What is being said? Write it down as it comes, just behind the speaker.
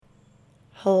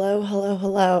Hello, hello,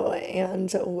 hello,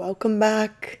 and welcome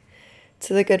back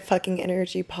to the Good Fucking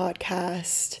Energy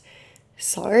podcast.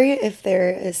 Sorry if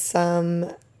there is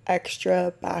some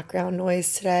extra background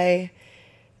noise today.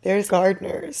 There's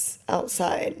gardeners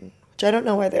outside, which I don't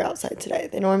know why they're outside today.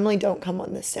 They normally don't come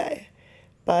on this day,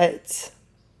 but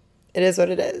it is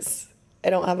what it is. I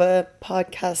don't have a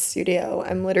podcast studio.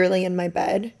 I'm literally in my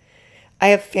bed. I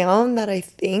have found that I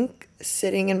think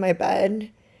sitting in my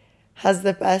bed has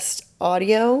the best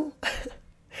audio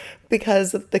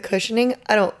because of the cushioning.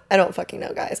 I don't fucking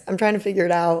know, guys. I'm trying to figure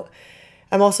it out.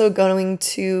 I'm also going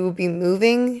to be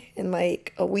moving in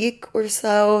like a week or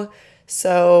so.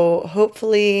 So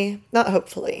hopefully, not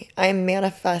hopefully, I'm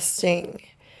manifesting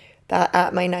that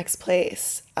at my next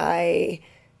place I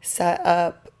set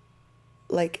up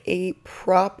like a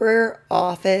proper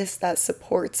office that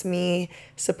supports me,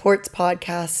 supports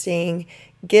podcasting,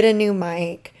 get a new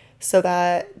mic so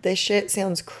that this shit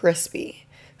sounds crispy,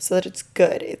 so that it's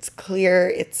good, it's clear,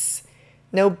 it's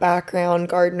no background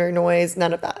gardener noise,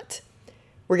 none of that.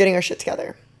 We're getting our shit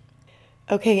together.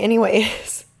 Okay,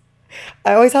 anyways,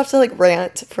 I always have to like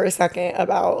rant for a second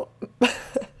about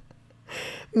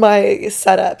my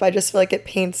setup. I just feel like it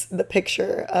paints the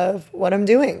picture of what I'm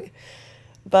doing.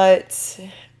 But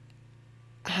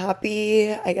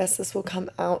happy, I guess this will come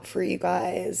out for you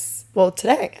guys. Well,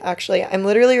 today, actually. I'm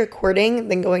literally recording,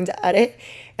 then going to edit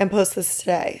and post this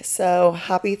today. So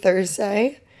happy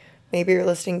Thursday. Maybe you're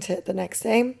listening to it the next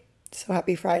day. So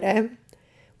happy Friday.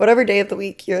 Whatever day of the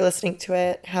week you're listening to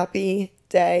it, happy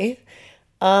day.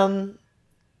 The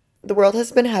world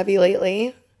has been heavy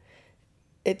lately.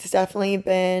 It's definitely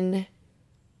been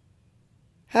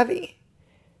heavy.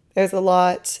 There's a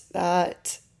lot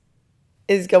that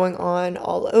is going on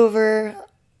all over,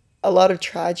 a lot of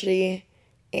tragedy,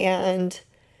 and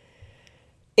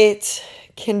it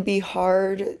can be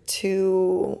hard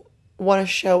to want to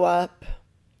show up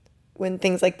when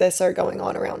things like this are going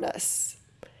on around us.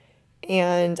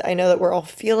 And I know that we're all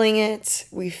feeling it.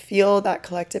 We feel that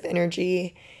collective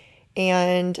energy.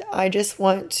 And I just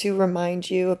want to remind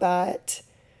you that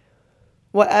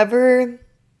whatever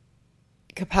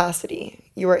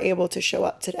capacity you are able to show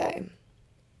up today,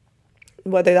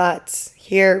 whether that's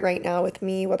here right now with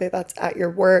me, whether that's at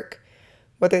your work,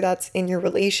 whether that's in your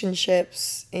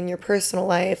relationships, in your personal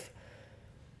life,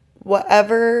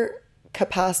 whatever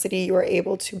capacity you are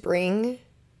able to bring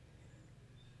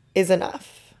is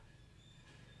enough.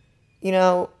 You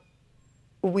know,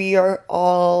 we are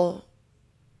all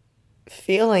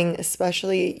feeling,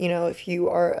 especially, if you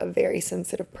are a very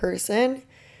sensitive person,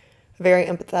 a very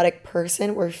empathetic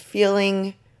person, we're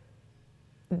feeling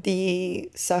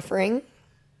the suffering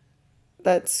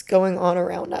that's going on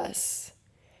around us.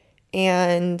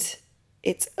 And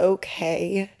it's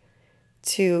okay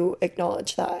to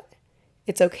acknowledge that.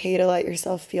 It's okay to let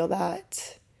yourself feel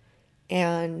that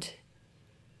and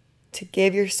to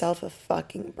give yourself a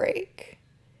fucking break.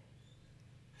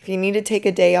 If you need to take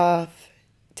a day off,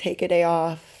 take a day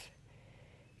off.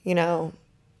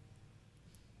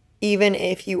 Even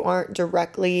if you aren't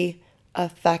directly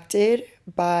affected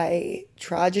by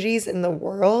tragedies in the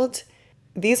world,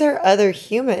 these are other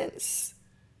humans.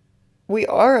 We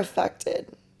are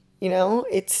affected.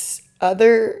 It's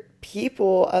other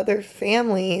people, other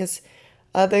families,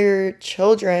 other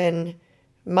children,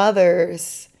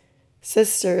 mothers,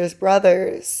 sisters,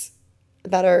 brothers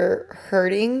that are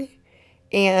hurting.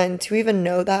 And to even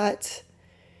know that,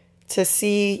 to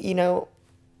see,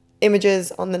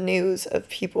 images on the news of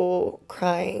people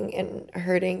crying and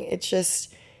hurting,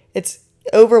 it's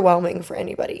overwhelming for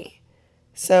anybody.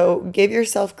 So give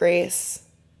yourself grace.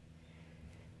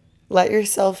 Let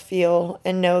yourself feel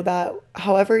and know that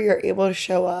however you're able to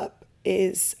show up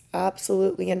is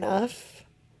absolutely enough.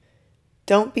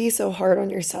 Don't be so hard on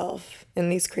yourself in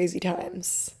these crazy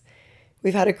times.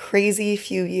 We've had a crazy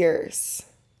few years,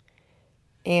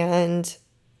 and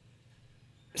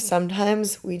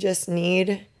sometimes we just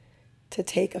need to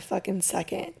take a fucking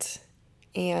second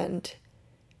and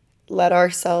let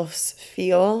ourselves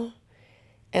feel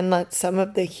and let some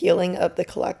of the healing of the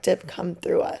collective come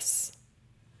through us.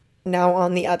 Now,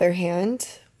 on the other hand,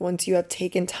 once you have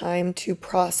taken time to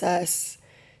process,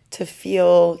 to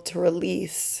feel, to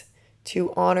release,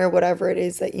 to honor whatever it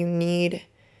is that you need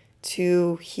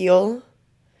to heal,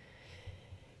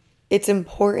 it's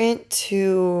important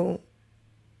to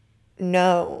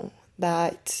know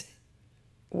that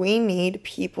we need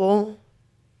people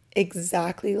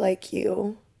exactly like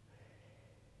you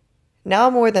now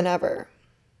more than ever.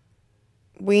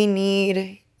 We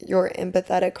need your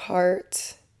empathetic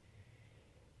heart,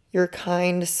 your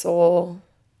kind soul,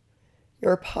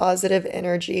 your positive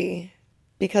energy,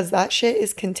 because that shit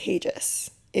is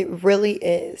contagious. It really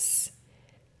is.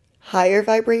 Higher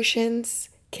vibrations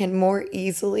can more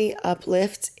easily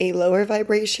uplift a lower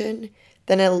vibration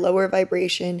than a lower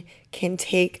vibration can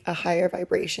take a higher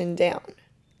vibration down.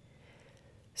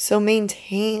 So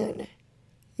maintain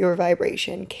your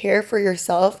vibration, care for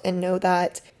yourself, and know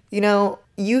that,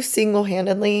 you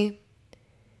single-handedly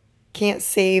can't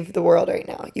save the world right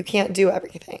now. You can't do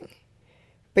everything.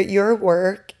 But your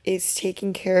work is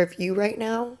taking care of you right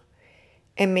now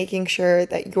and making sure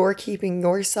that you're keeping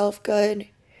yourself good,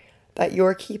 that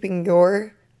you're keeping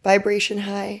your vibration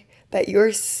high, that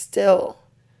you're still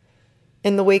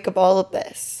in the wake of all of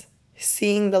this,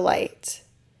 seeing the light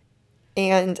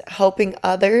and helping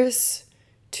others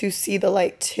to see the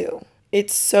light too.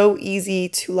 It's so easy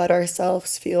to let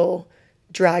ourselves feel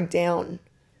dragged down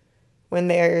when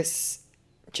there's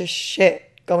just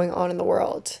shit going on in the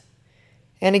world.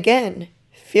 And again,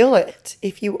 feel it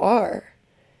if you are.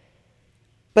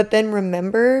 But then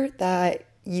remember that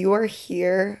you are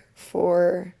here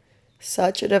for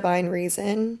such a divine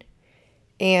reason,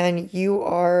 and you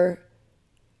are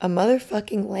a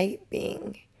motherfucking light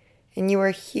being, and you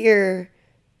are here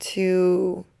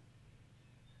to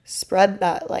spread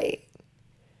that light,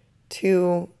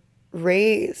 to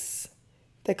raise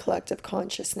the collective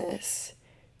consciousness,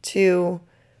 to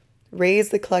raise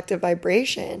the collective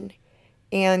vibration.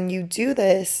 And you do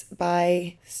this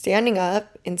by standing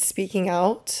up and speaking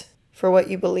out for what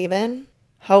you believe in,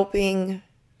 helping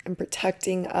and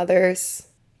protecting others,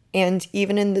 and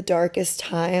even in the darkest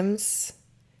times,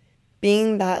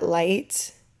 being that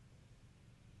light,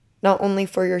 not only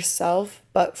for yourself,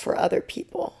 but for other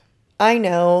people. I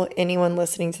know anyone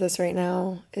listening to this right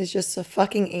now is just a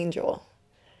fucking angel.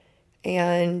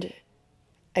 And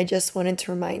I just wanted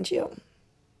to remind you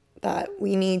that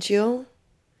we need you,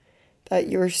 that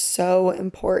you're so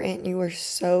important, you are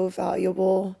so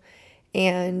valuable.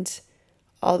 And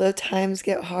although times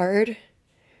get hard,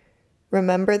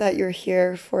 remember that you're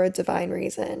here for a divine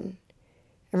reason.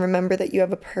 And remember that you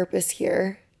have a purpose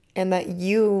here and that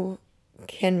you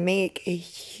can make a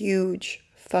huge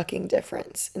fucking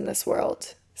difference in this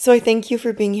world. So I thank you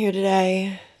for being here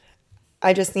today.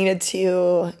 I just needed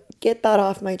to get that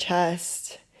off my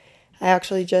chest. I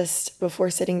actually just, before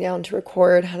sitting down to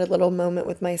record, had a little moment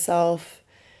with myself,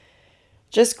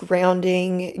 just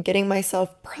grounding, getting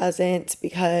myself present,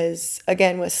 because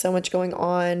again, with so much going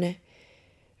on,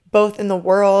 both in the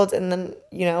world and then,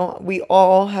 we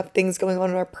all have things going on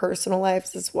in our personal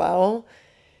lives as well.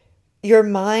 Your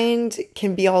mind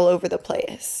can be all over the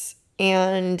place.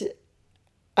 And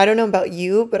I don't know about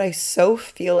you, but I so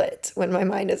feel it when my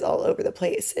mind is all over the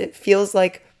place. It feels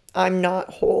like I'm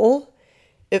not whole.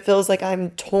 It feels like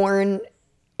I'm torn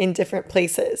in different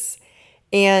places.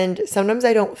 And sometimes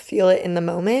I don't feel it in the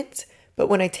moment, but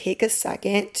when I take a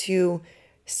second to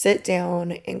sit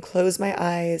down and close my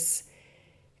eyes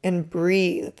and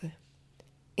breathe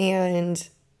and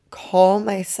call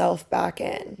myself back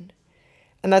in,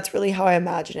 and that's really how I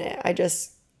imagine it. I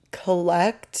just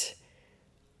collect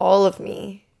all of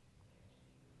me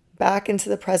back into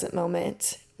the present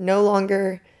moment, no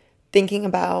longer thinking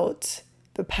about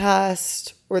the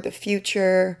past or the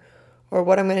future or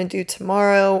what I'm going to do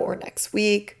tomorrow or next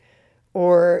week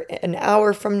or an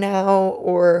hour from now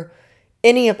or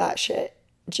any of that shit.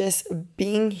 Just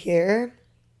being here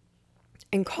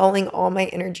and calling all my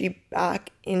energy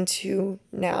back into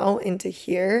now, into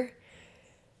here.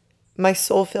 My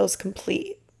soul feels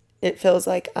complete. It feels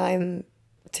like I'm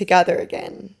together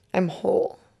again. I'm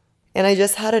whole. And I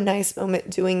just had a nice moment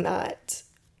doing that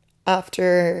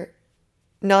after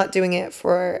not doing it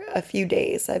for a few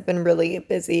days. I've been really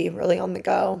busy, really on the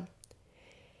go.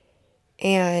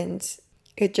 And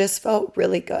it just felt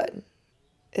really good.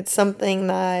 It's something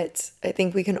that I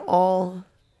think we can all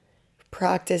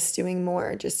practice doing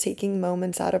more, just taking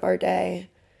moments out of our day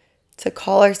to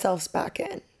call ourselves back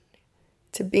in,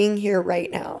 to being here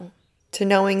right now, to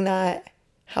knowing that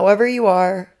however you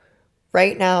are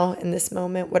right now in this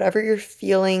moment, whatever you're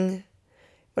feeling,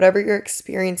 whatever you're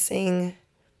experiencing,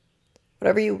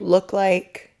 whatever you look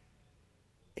like,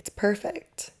 it's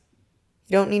perfect.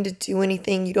 You don't need to do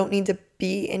anything. You don't need to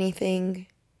be anything.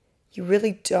 You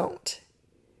really don't,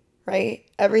 right?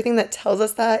 Everything that tells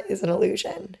us that is an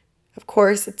illusion. Of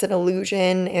course, it's an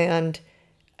illusion and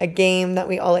a game that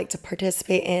we all like to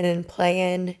participate in and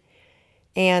play in.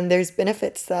 And there's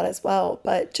benefits to that as well.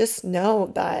 But just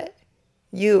know that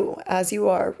you, as you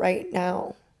are right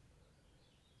now,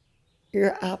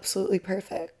 you're absolutely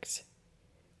perfect.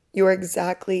 You're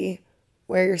exactly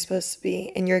where you're supposed to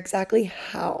be, and you're exactly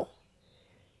how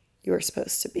you're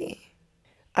supposed to be.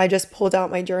 I just pulled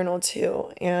out my journal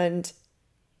too and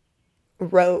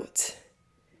wrote,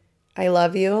 "I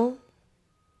love you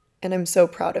and I'm so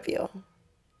proud of you."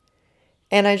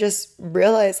 And I just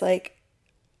realized, like,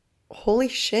 holy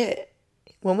shit,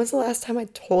 when was the last time I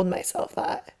told myself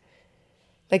that?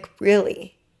 Like,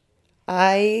 really?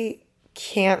 I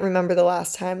can't remember the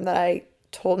last time that I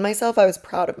told myself I was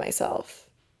proud of myself.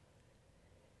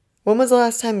 When was the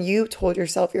last time you told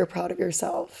yourself you're proud of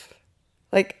yourself?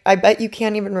 Like, I bet you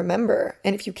can't even remember.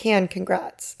 And if you can,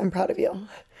 congrats. I'm proud of you.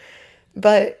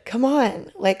 But come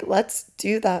on, like, let's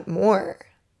do that more.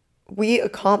 We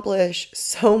accomplish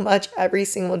so much every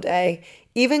single day.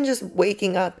 Even just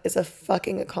waking up is a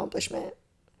fucking accomplishment.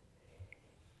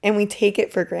 And we take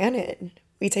it for granted.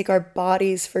 We take our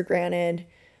bodies for granted,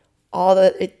 all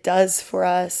that it does for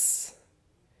us.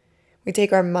 We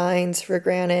take our minds for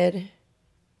granted.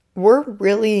 We're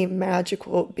really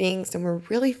magical beings and we're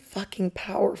really fucking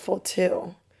powerful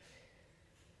too.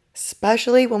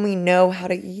 Especially when we know how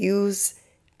to use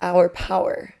our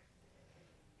power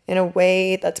in a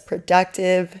way that's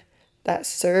productive, that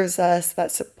serves us,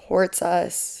 that supports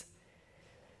us.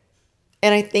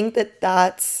 And I think that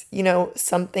that's,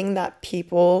 something that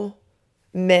people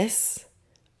miss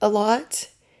a lot.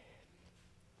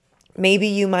 Maybe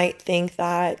you might think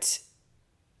that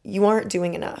you aren't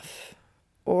doing enough,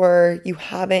 or you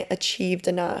haven't achieved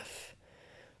enough,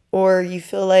 or you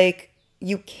feel like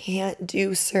you can't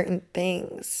do certain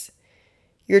things.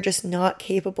 You're just not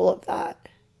capable of that.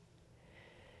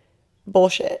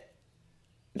 Bullshit.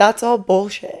 That's all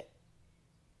bullshit.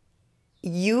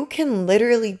 You can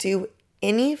literally do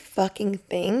any fucking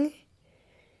thing.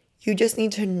 You just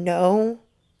need to know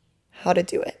how to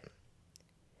do it,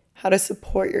 how to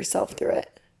support yourself through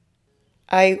it.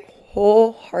 I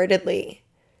wholeheartedly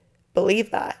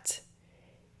believe that.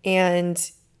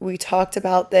 And we talked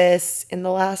about this in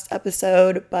the last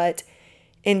episode, but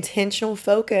intentional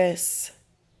focus,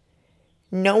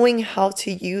 knowing how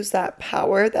to use that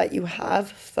power that you have,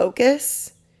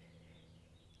 focus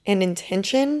and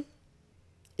intention,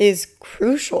 is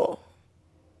crucial.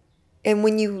 And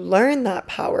when you learn that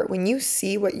power, when you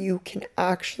see what you can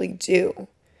actually do,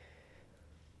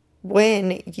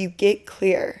 when you get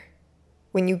clear,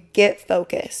 when you get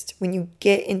focused, when you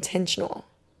get intentional,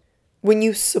 when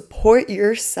you support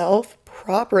yourself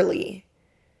properly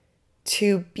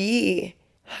to be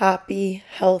happy,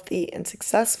 healthy, and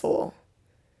successful,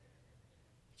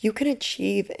 you can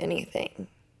achieve anything.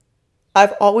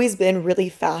 I've always been really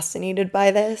fascinated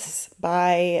by this,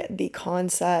 by the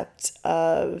concept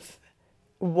of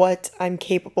what I'm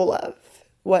capable of,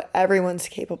 what everyone's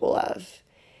capable of.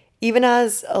 Even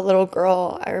as a little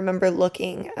girl, I remember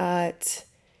looking at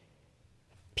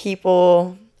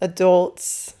people,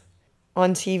 adults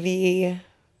on TV,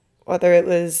 whether it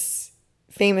was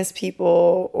famous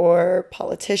people or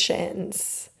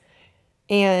politicians,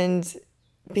 and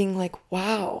being like,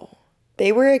 wow,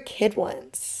 they were a kid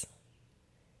once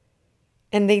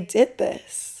and they did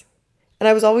this. And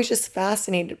I was always just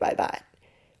fascinated by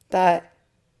that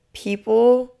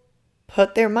people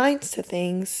put their minds to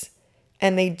things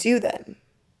and they do them.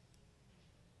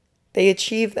 They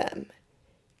achieve them.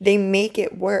 They make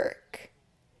it work.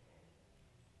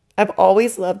 I've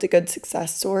always loved a good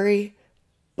success story,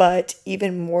 but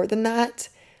even more than that,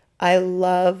 I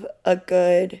love a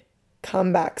good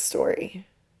comeback story.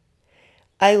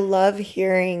 I love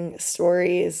hearing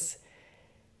stories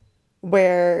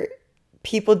where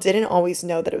people didn't always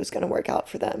know that it was going to work out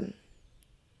for them.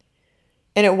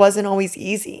 And it wasn't always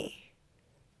easy,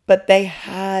 but they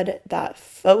had that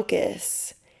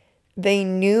focus. They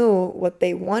knew what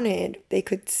they wanted. They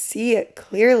could see it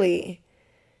clearly.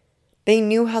 They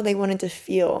knew how they wanted to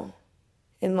feel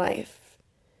in life.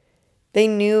 They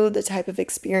knew the type of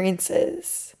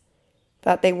experiences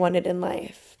that they wanted in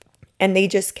life. And they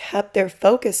just kept their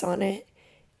focus on it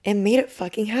and made it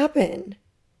fucking happen.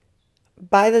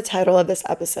 By the title of this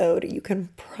episode, you can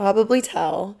probably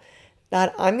tell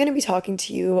that I'm going to be talking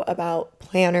to you about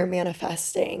planner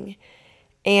manifesting.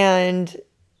 And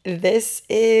this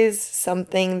is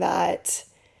something that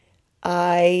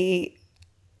I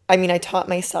taught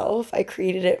myself. I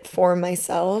created it for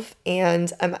myself,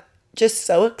 and I'm just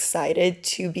so excited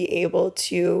to be able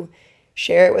to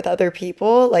share it with other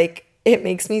people. Like, it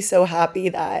makes me so happy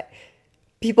that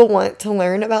people want to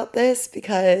learn about this,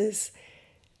 because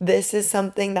this is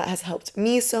something that has helped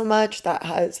me so much, that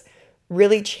has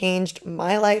really changed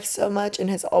my life so much, and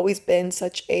has always been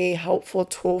such a helpful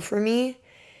tool for me.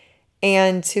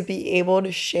 And to be able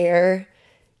to share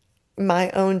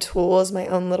my own tools, my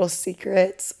own little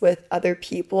secrets with other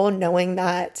people, knowing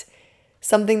that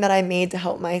something that I made to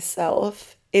help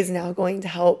myself is now going to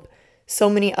help so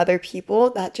many other people,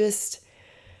 that just,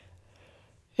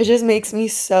 It just makes me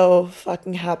so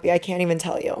fucking happy. I can't even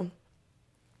tell you.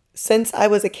 Since I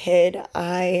was a kid,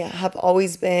 I have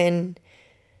always been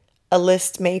a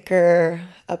list maker,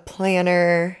 a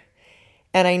planner,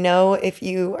 and I know if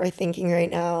you are thinking right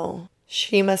now,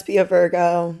 she must be a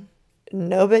Virgo.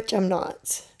 No, bitch, I'm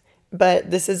not.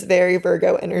 But this is very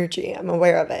Virgo energy. I'm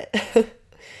aware of it.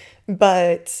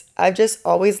 But I've just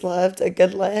always loved a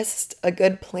good list, a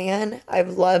good plan.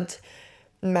 I've loved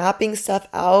mapping stuff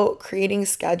out, creating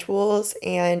schedules,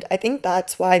 and I think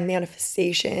that's why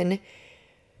manifestation,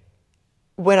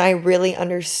 when I really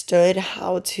understood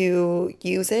how to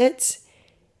use it,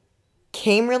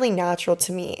 came really natural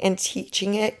to me, and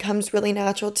teaching it comes really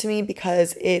natural to me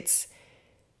because it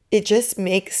just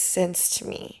makes sense to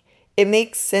me. It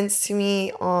makes sense to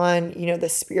me on, the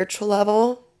spiritual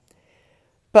level,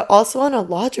 but also on a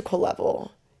logical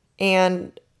level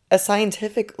and a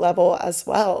scientific level as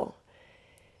well.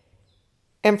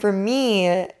 And for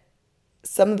me,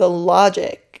 some of the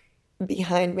logic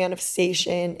behind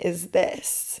manifestation is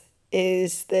this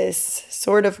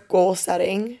sort of goal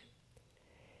setting.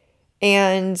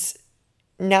 And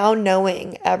now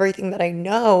knowing everything that I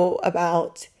know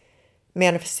about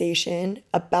manifestation,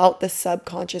 about the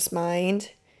subconscious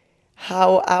mind,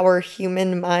 how our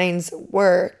human minds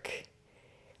work,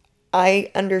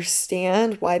 I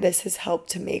understand why this has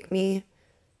helped to make me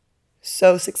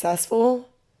so successful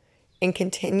and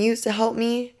continues to help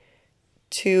me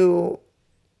to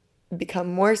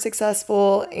become more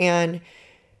successful. And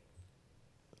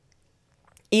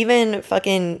even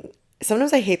fucking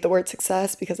sometimes I hate the word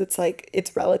success because it's like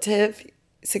it's relative.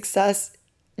 Success,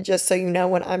 just so you know,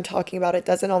 when I'm talking about it,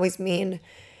 doesn't always mean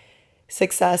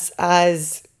success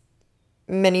as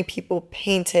many people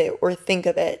paint it or think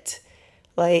of it,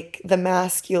 like the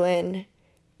masculine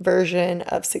version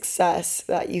of success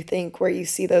that you think, where you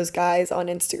see those guys on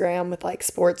Instagram with like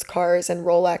sports cars and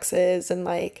Rolexes and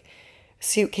like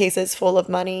suitcases full of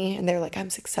money, and they're like, I'm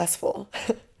successful.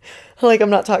 Like, I'm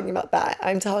not talking about that.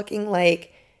 I'm talking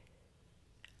like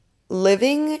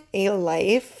living a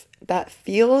life that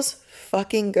feels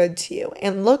fucking good to you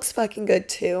and looks fucking good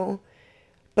too,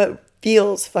 but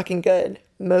feels fucking good,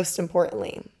 most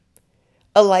importantly.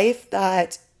 A life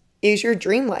that is your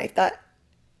dream life that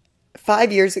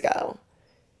 5 years ago,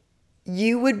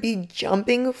 you would be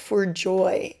jumping for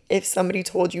joy if somebody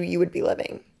told you you would be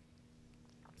living.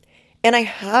 And I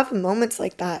have moments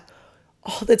like that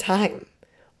all the time.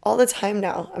 All the time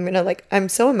now. I'm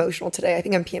so emotional today. I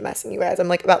think I'm PMSing you guys. I'm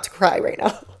like about to cry right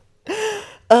now.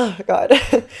 Oh, God.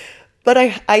 But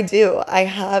I do. I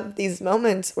have these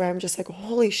moments where I'm just like,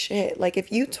 holy shit. Like, if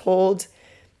you told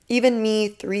even me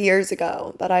 3 years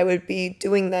ago that I would be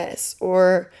doing this,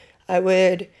 or I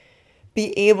would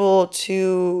be able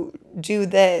to do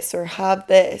this or have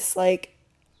this, like,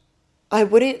 I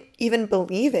wouldn't even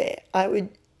believe it. I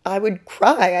would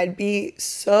cry. I'd be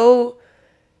so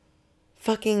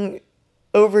fucking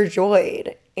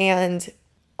overjoyed. And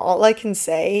all I can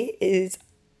say is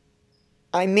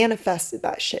I manifested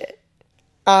that shit.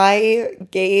 I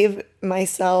gave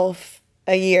myself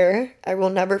a year. I will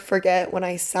never forget when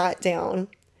I sat down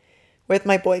with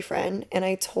my boyfriend and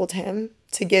I told him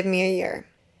to give me a year,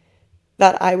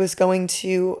 that I was going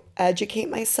to educate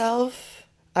myself,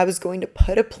 I was going to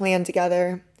put a plan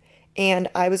together, and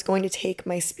I was going to take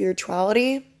my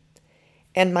spirituality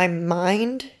and my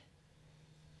mind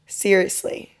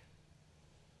seriously.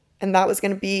 And that was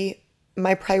going to be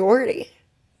my priority.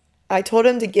 I told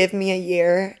him to give me a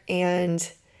year,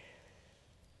 and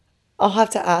I'll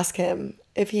have to ask him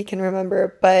if he can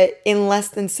remember, but in less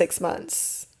than 6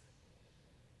 months,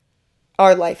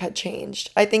 our life had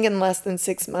changed. I think in less than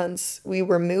 6 months, we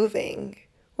were moving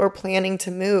or planning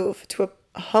to move to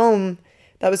a home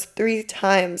that was 3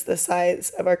 times the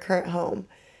size of our current home.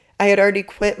 I had already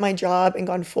quit my job and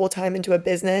gone full time into a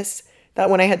business that,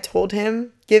 when I had told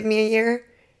him, give me a year,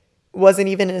 wasn't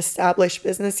even an established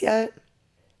business yet.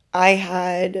 I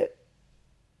had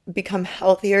become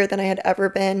healthier than I had ever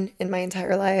been in my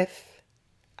entire life.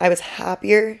 I was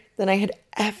happier than I had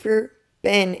ever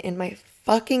been in my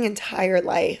fucking entire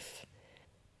life.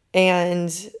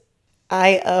 And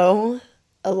I owe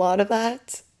a lot of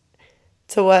that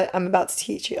to what I'm about to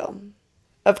teach you.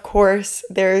 Of course,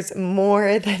 there's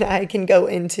more that I can go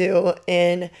into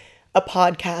in a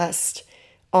podcast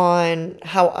on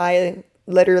how I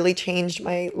literally changed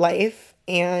my life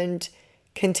and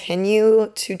continue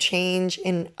to change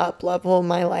and up-level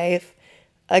my life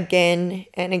again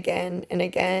and again and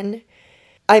again.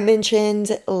 I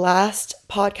mentioned last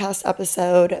podcast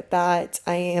episode that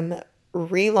I am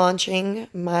relaunching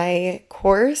my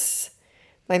course,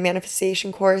 my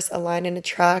manifestation course, Align and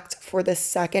Attract, for the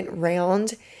second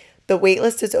round, The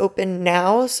waitlist is open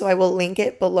now, so I will link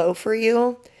it below for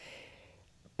you.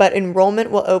 But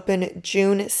enrollment will open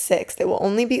June 6th. It will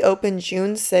only be open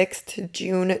June 6th to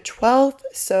June 12th.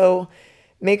 So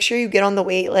make sure you get on the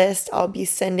wait list. I'll be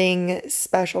sending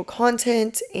special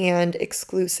content and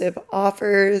exclusive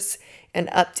offers and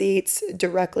updates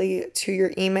directly to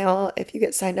your email if you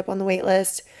get signed up on the wait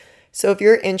list. So if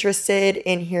you're interested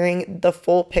in hearing the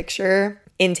full picture,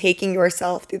 in taking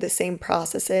yourself through the same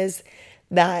processes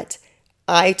that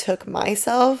I took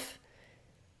myself,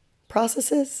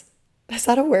 processes? Is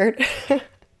that a word?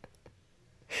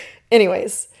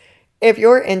 Anyways, if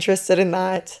you're interested in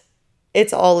that,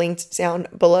 it's all linked down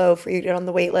below for you to get on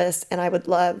the wait list, and I would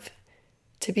love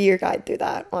to be your guide through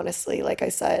that, honestly. Like I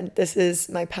said, this is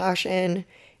my passion,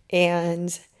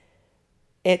 and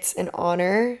it's an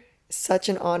honor, such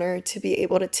an honor to be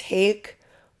able to take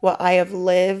what I have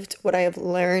lived, what I have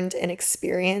learned and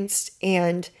experienced,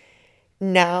 and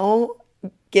now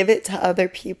give it to other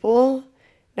people.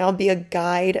 Now be a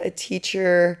guide, a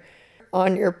teacher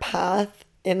on your path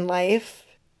in life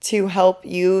to help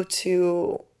you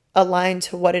to align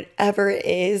to whatever it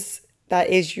is that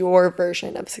is your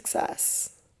version of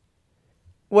success.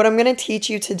 What I'm going to teach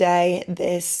you today,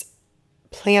 this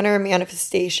planner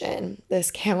manifestation, this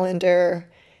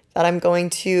calendar that I'm going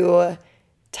to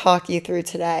talk you through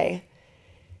today,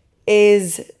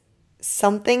 is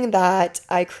something that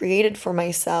I created for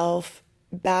myself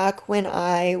back when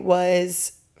I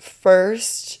was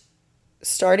first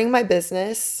starting my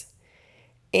business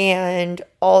and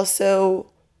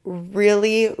also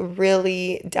really,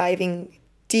 really diving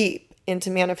deep into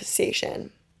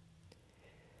manifestation.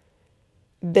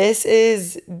 This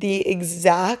is the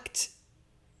exact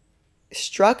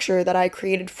structure that I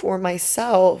created for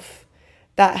myself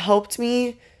that helped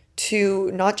me to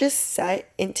not just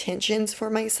set intentions for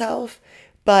myself,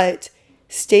 but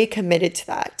stay committed to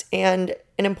that. And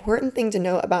an important thing to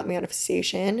know about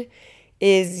manifestation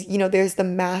is, there's the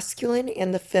masculine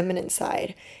and the feminine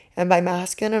side. And by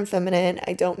masculine and feminine,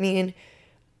 I don't mean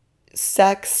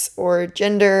sex or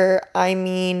gender, I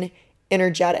mean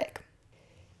energetic.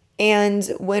 And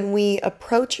when we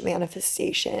approach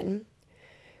manifestation,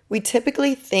 we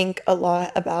typically think a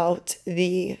lot about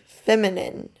the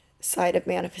feminine side of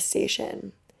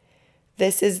manifestation.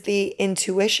 This is the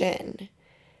intuition.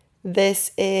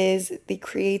 This is the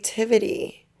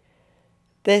creativity.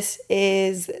 This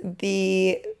is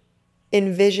the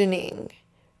envisioning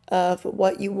of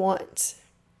what you want.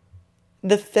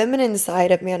 The feminine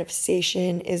side of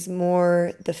manifestation is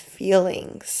more the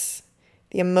feelings,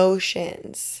 the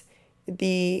emotions,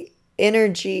 the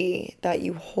energy that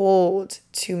you hold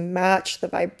to match the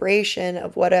vibration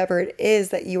of whatever it is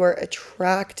that you are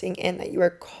attracting in, that you are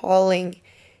calling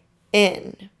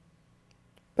in.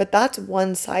 But that's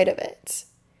one side of it,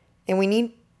 and we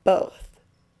need both.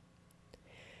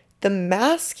 The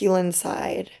masculine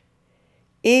side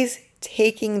is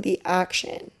taking the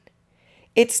action.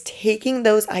 It's taking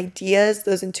those ideas,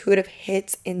 those intuitive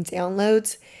hits and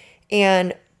downloads,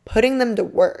 and putting them to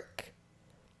work,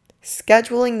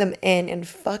 scheduling them in and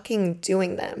fucking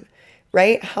doing them,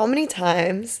 right? How many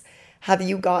times have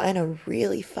you gotten a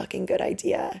really fucking good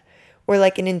idea or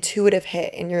like an intuitive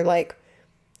hit and you're like,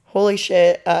 holy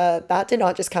shit, that did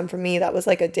not just come from me. That was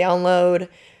like a download.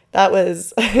 That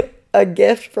was a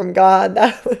gift from God.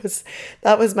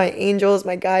 That was my angels,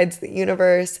 my guides, the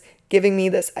universe giving me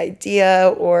this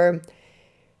idea or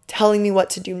telling me what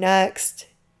to do next.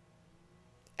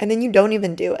 And then you don't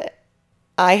even do it.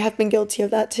 I have been guilty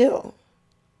of that too.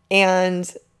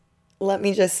 And let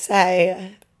me just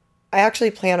say, I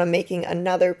actually plan on making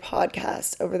another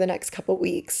podcast over the next couple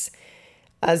weeks.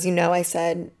 As you know, I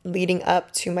said leading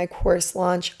up to my course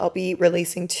launch, I'll be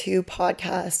releasing 2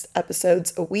 podcast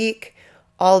episodes a week,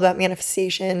 all about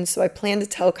manifestation. So I plan to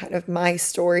tell kind of my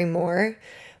story more.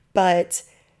 But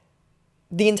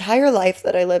the entire life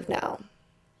that I live now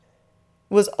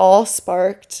was all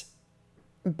sparked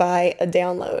by a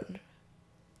download,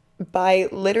 by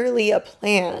literally a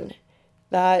plan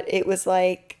that it was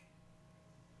like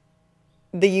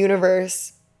the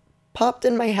universe popped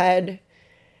in my head,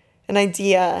 an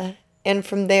idea, and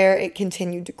from there it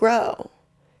continued to grow.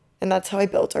 And that's how I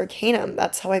built Arcanum.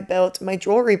 That's how I built my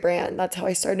jewelry brand. That's how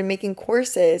I started making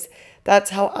courses.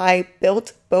 That's how I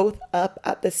built both up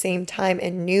at the same time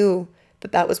and knew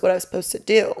that that was what I was supposed to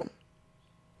do.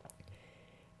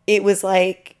 It was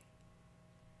like,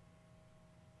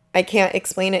 I can't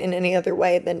explain it in any other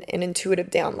way than an intuitive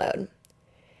download.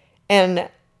 And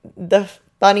the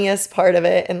funniest part of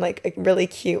it, and like a really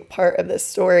cute part of this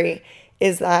story,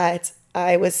 is that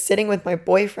I was sitting with my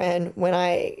boyfriend when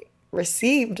I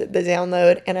received the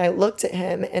download, and I looked at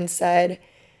him and said,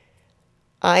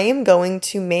 I am going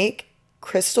to make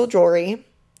crystal jewelry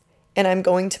and I'm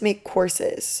going to make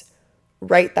courses.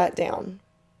 Write that down.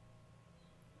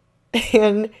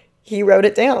 And he wrote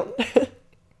it down.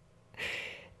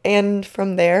 And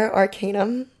from there,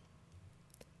 Arcanum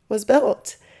was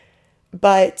built.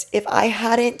 But if I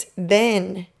hadn't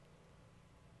then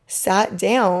sat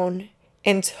down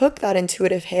and took that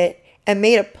intuitive hit and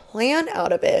made a plan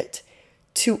out of it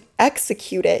to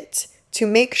execute it, to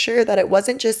make sure that it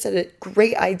wasn't just a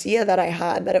great idea that I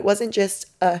had, that it wasn't just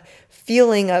a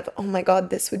feeling of, oh my God,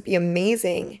 this would be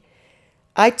amazing.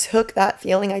 I took that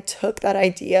feeling, I took that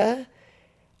idea,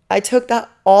 I took that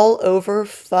all over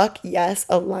fuck yes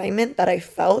alignment that I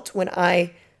felt when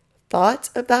I thought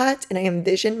of that and I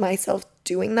envisioned myself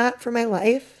doing that for my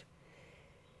life.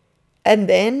 And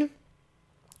then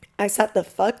I sat the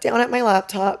fuck down at my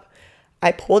laptop,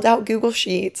 I pulled out Google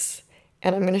Sheets,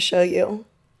 and I'm going to show you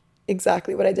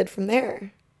exactly what I did from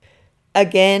there.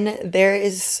 Again, there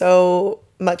is so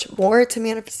much more to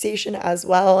manifestation as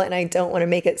well, and I don't want to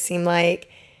make it seem like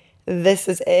this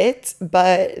is it,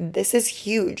 but this is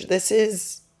huge. This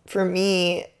is, for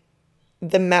me,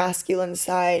 the masculine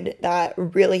side that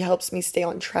really helps me stay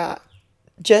on track.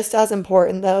 Just as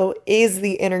important, though, is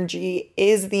the energy,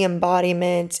 is the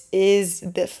embodiment, is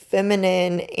the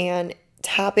feminine, and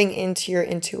tapping into your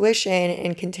intuition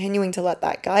and continuing to let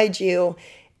that guide you.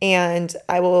 And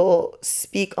I will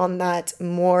speak on that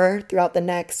more throughout the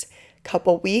next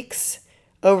couple weeks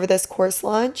over this course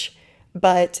launch.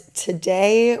 But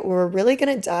today we're really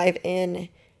going to dive in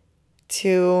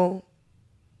to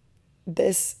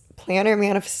this planner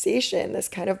manifestation, this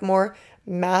kind of more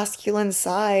masculine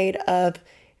side of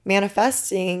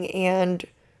manifesting and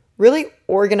really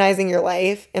organizing your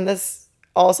life. And this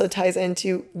also ties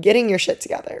into getting your shit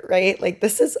together, right? Like,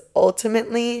 this is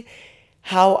ultimately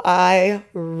how I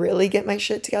really get my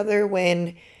shit together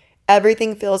when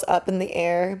everything feels up in the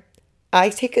air. I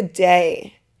take a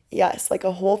day, yes, like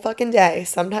a whole fucking day,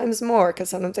 sometimes more, because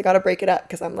sometimes I gotta break it up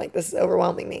because I'm like, this is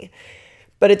overwhelming me.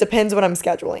 But it depends what I'm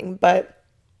scheduling. But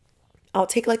I'll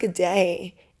take like a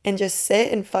day and just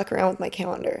sit and fuck around with my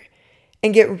calendar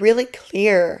and get really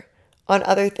clear on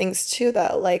other things too,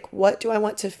 though. Like, what do I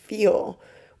want to feel?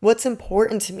 What's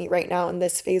important to me right now in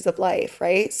this phase of life,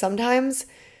 right? Sometimes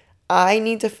I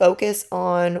need to focus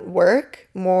on work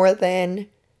more than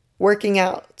working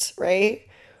out, right?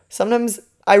 Sometimes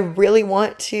I really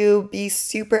want to be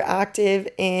super active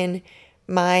in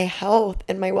my health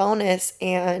and my wellness,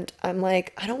 and I'm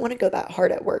like, I don't want to go that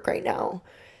hard at work right now.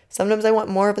 Sometimes I want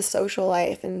more of a social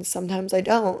life, and sometimes I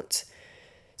don't.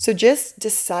 So just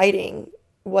deciding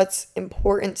what's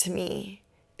important to me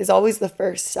is always the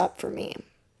first step for me.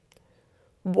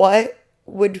 What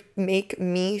would make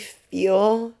me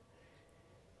feel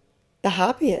the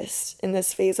happiest in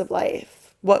this phase of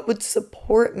life? What would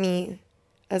support me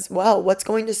as well? What's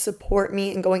going to support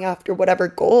me in going after whatever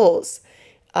goals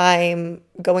I'm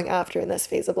going after in this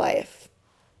phase of life?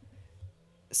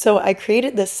 So I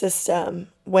created this system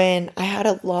when I had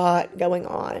a lot going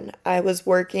on. I was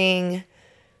working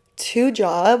 2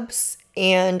 jobs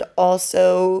and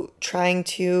also trying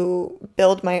to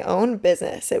build my own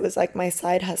business. It was like my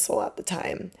side hustle at the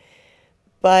time.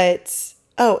 But,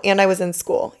 oh, and I was in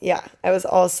school. Yeah, I was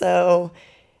also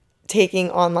taking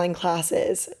online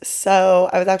classes. So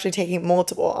I was actually taking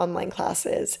multiple online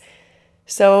classes.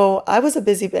 So I was a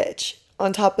busy bitch.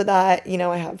 On top of that,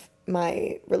 I have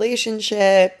my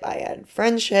relationship, I had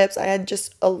friendships, I had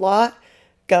just a lot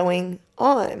going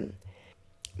on.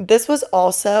 This was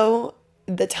also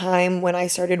the time when I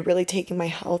started really taking my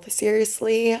health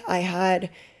seriously. I had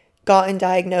gotten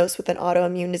diagnosed with an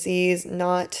autoimmune disease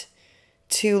not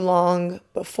too long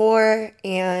before,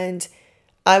 and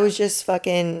I was just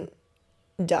fucking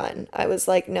done. I was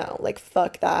like, no, like,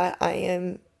 fuck that. I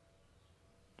am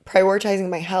prioritizing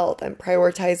my health. I'm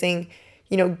prioritizing,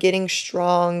 getting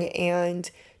strong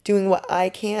and doing what I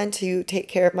can to take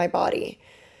care of my body.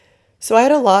 So I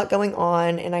had a lot going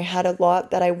on, and I had a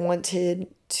lot that I wanted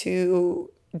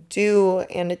to do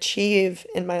and achieve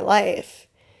in my life.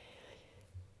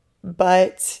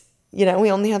 But, we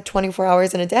only have 24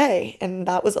 hours in a day, and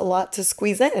that was a lot to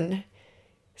squeeze in.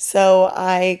 So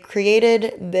I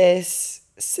created this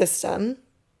system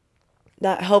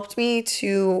that helped me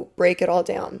to break it all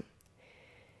down.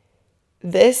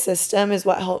 This system is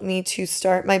what helped me to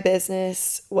start my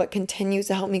business, what continues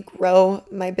to help me grow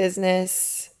my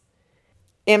business.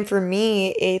 And for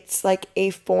me, it's like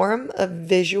a form of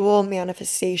visual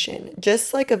manifestation,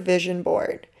 just like a vision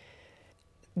board.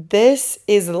 This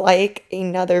is like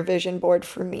another vision board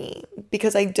for me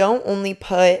because I don't only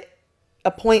put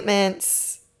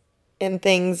appointments and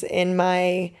things in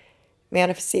my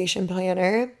manifestation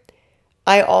planner,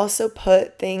 I also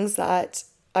put things that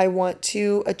I want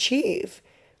to achieve,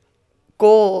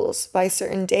 goals by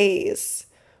certain days,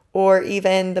 or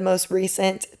even the most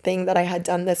recent thing that I had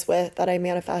done this with that I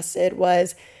manifested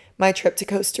was my trip to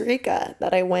Costa Rica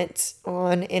that I went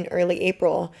on in early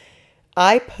April.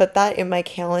 I put that in my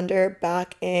calendar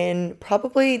back in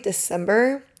probably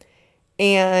December,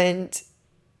 and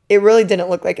it really didn't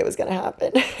look like it was going to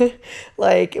happen.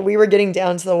 Like, we were getting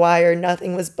down to the wire,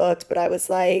 nothing was booked, but I was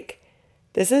like,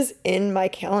 this is in my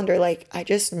calendar. Like, I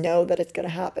just know that it's going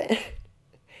to happen.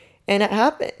 And it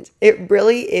happened. It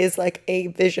really is like a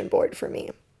vision board for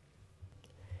me.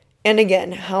 And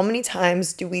again, how many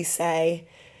times do we say,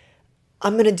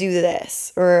 I'm going to do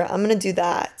this or I'm going to do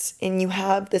that? And you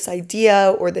have this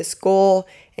idea or this goal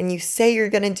and you say you're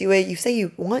going to do it. You say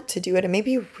you want to do it and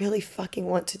maybe you really fucking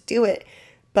want to do it.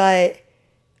 But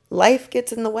life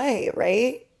gets in the way,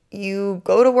 right? You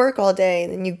go to work all day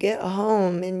and then you get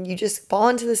home and you just fall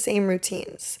into the same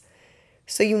routines.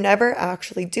 So you never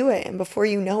actually do it. And before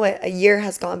you know it, a year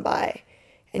has gone by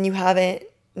and you haven't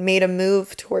made a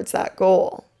move towards that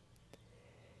goal.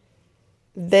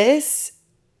 This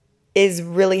is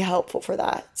really helpful for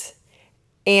that.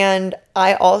 And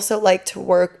I also like to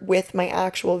work with my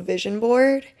actual vision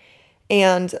board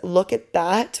and look at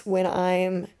that when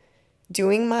I'm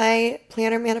doing my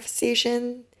planner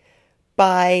manifestation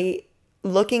by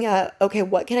looking at, okay,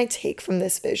 what can I take from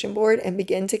this vision board and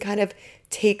begin to kind of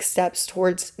take steps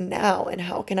towards now, and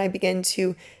how can I begin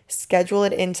to schedule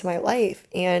it into my life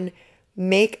and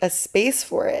make a space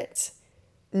for it.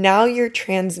 Now you're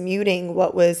transmuting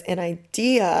what was an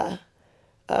idea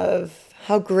of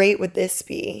how great would this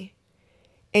be,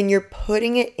 and you're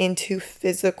putting it into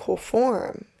physical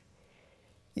form.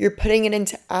 You're putting it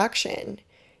into action.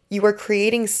 You are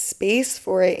creating space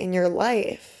for it in your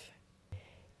life.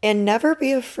 And never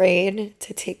be afraid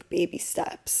to take baby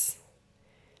steps.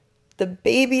 The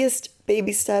babyest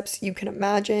baby steps you can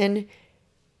imagine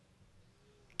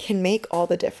can make all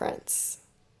the difference.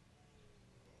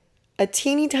 A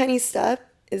teeny tiny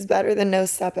step is better than no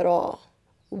step at all.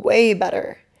 Way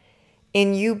better.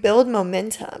 And you build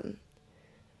momentum.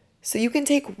 So you can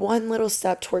take one little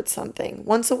step towards something,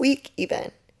 once a week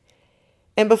even.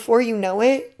 And before you know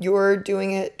it, you're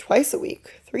doing it twice a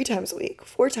week, 3 times a week,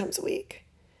 4 times a week.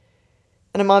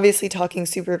 And I'm obviously talking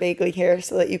super vaguely here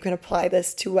so that you can apply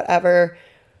this to whatever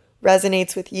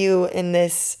resonates with you in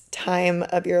this time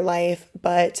of your life.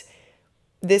 But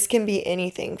this can be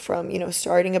anything from,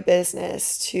 starting a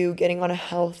business to getting on a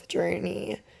health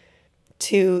journey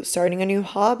to starting a new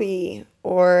hobby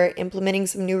or implementing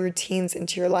some new routines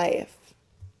into your life.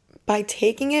 By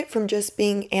taking it from just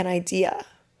being an idea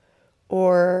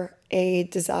or a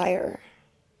desire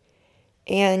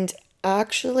and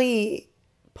actually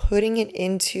putting it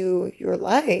into your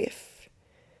life,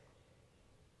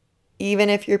 even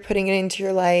if you're putting it into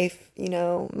your life,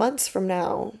 months from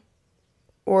now,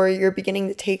 or you're beginning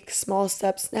to take small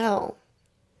steps now,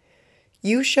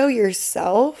 you show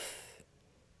yourself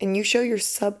and you show your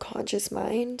subconscious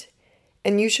mind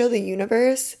and you show the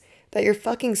universe that you're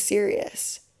fucking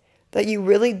serious, that you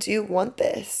really do want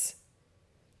this,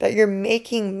 that you're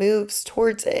making moves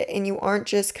towards it and you aren't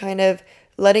just kind of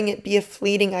letting it be a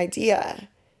fleeting idea.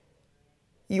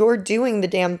 You're doing the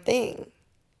damn thing,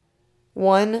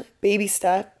 one baby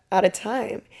step at a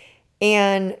time.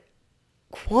 And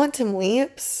quantum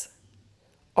leaps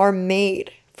are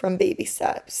made from baby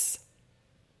steps.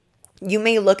 You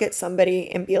may look at somebody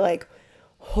and be like,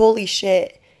 holy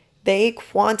shit, they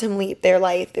quantum leap their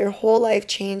life. Their whole life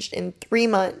changed in 3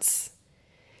 months.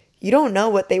 You don't know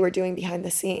what they were doing behind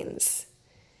the scenes.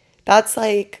 That's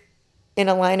like in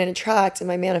Align and Attract in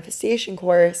my manifestation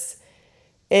course.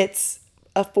 It's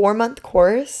a 4-month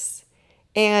course,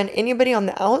 and anybody on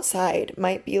the outside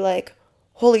might be like,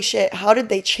 holy shit, how did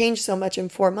they change so much in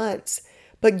 4 months?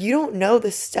 But you don't know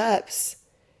the steps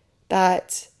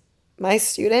that my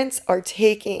students are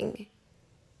taking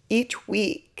each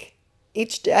week,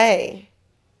 each day,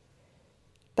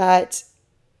 that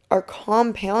are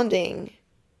compounding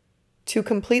to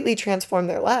completely transform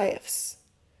their lives.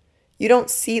 You don't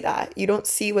see that. You don't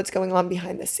see what's going on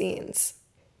behind the scenes.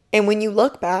 And when you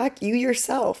look back, you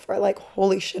yourself are like,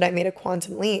 holy shit, I made a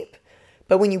quantum leap.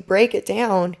 But when you break it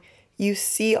down, you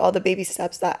see all the baby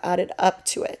steps that added up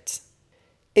to it.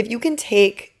 If you can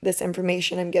take this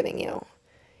information I'm giving you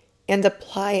and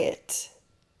apply it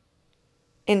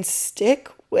and stick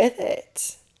with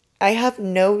it, I have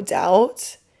no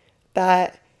doubt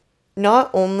that not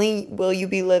only will you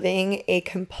be living a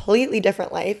completely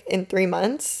different life in 3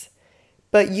 months,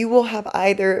 but you will have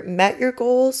either met your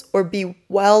goals or be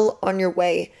well on your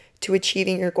way to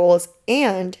achieving your goals,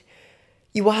 and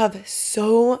you will have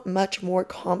so much more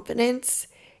confidence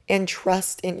and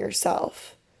trust in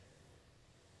yourself.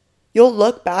 You'll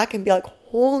look back and be like,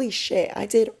 holy shit, I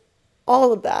did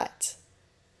all of that.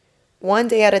 One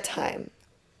day at a time,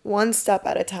 one step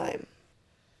at a time.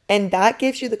 And that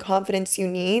gives you the confidence you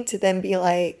need to then be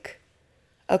like,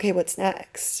 okay, what's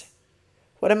next?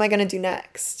 What am I going to do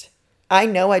next? I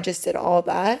know I just did all of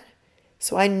that,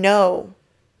 so I know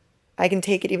I can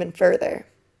take it even further.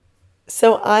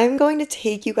 So I'm going to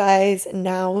take you guys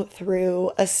now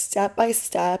through a step by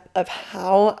step of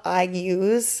how I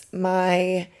use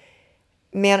my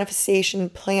manifestation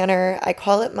planner. I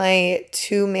call it my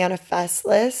to manifest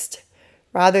list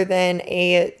rather than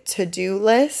a to-do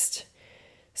list.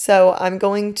 So I'm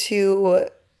going to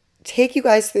take you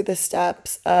guys through the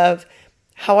steps of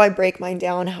how I break mine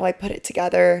down, how I put it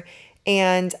together,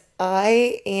 and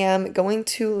I am going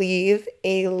to leave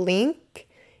a link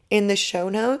in the show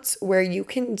notes where you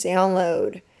can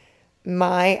download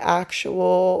my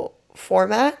actual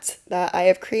format that I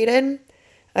have created.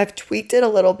 I've tweaked it a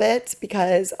little bit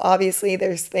because obviously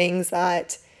there's things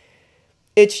that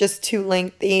it's just too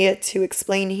lengthy to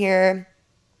explain here.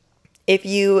 If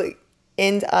you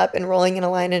end up enrolling in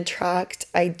Align and Attract,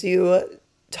 I do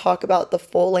talk about the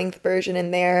full length version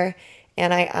in there,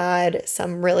 and I add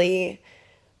some really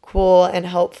cool and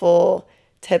helpful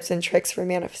tips and tricks for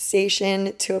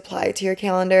manifestation to apply to your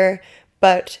calendar.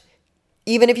 But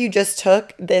even if you just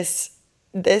took this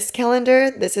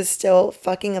calendar, this is still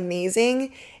fucking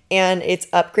amazing, and it's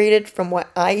upgraded from what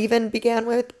I even began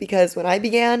with, because when I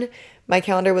began, my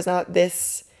calendar was not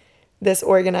this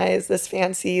organized, this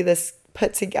fancy, this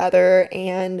put together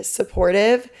and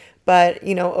supportive. But,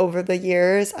 over the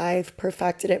years, I've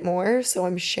perfected it more. So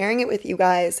I'm sharing it with you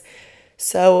guys.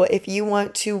 So if you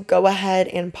want to go ahead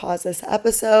and pause this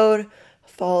episode,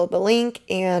 follow the link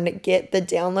and get the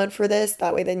download for this.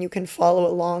 That way then you can follow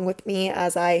along with me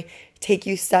as I take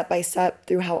you step by step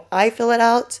through how I fill it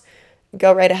out.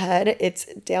 Go right ahead. It's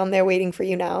down there waiting for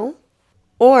you now.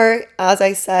 Or, as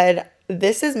I said,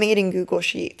 this is made in Google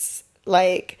Sheets.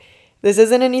 Like, this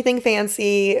isn't anything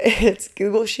fancy. It's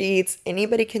Google Sheets.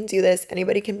 Anybody can do this.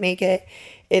 Anybody can make it.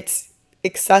 It's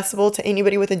accessible to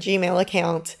anybody with a Gmail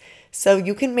account. So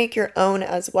you can make your own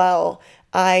as well.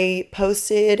 I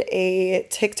posted a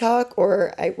TikTok,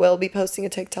 or I will be posting a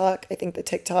TikTok. I think the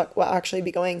TikTok will actually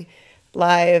be going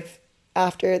live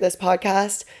after this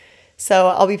podcast. So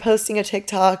I'll be posting a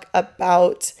TikTok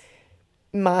about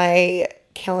my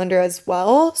calendar as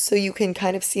well, so you can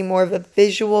kind of see more of a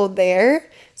visual there.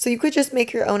 So you could just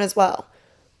make your own as well,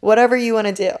 whatever you want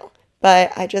to do.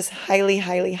 But I just highly,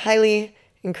 highly, highly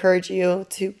encourage you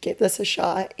to give this a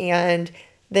shot, and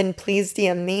then please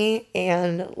DM me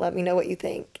and let me know what you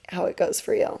think, how it goes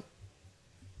for you.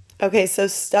 Okay, so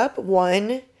step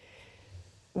one,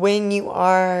 when you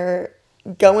are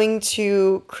going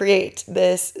to create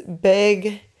this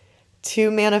big to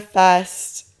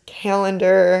manifest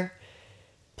calendar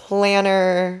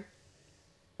planner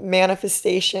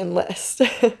manifestation list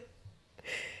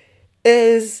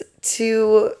is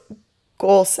to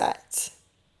goal set.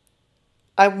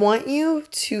 I want you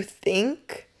to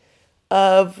think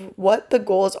of what the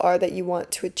goals are that you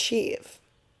want to achieve.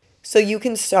 So you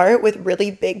can start with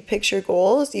really big picture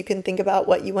goals. You can think about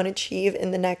what you want to achieve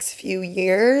in the next few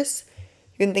years.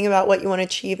 You can think about what you want to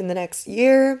achieve in the next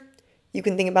year. You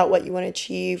can think about what you want to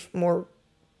achieve more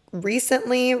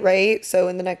recently, right? So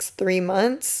in the next 3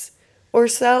 months or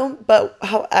so. But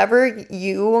however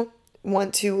you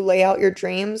want to lay out your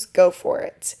dreams, go for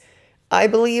it. I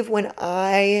believe when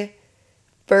I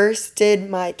first did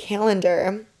my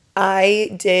calendar,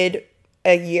 I did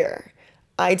a year.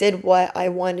 I did what I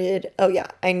wanted. Oh yeah,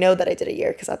 I know that I did a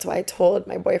year because that's why I told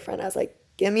my boyfriend, I was like,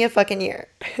 give me a fucking year.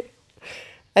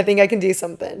 I think I can do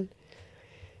something.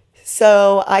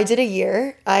 So I did a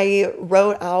year. I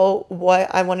wrote out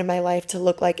what I wanted my life to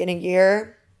look like in a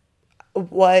year,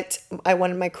 what I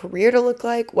wanted my career to look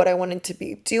like, what I wanted to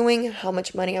be doing, how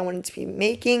much money I wanted to be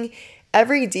making,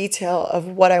 every detail of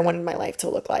what I wanted my life to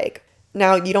look like.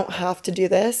 Now, you don't have to do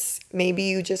this. Maybe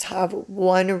you just have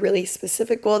one really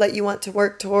specific goal that you want to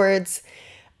work towards.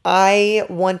 I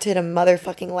wanted a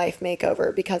motherfucking life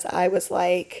makeover because I was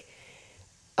like,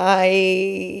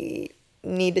 I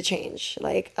need to change.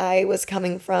 Like, I was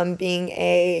coming from being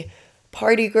a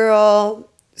party girl,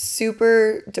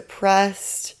 super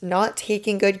depressed, not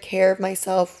taking good care of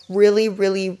myself, really,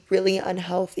 really, really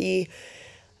unhealthy.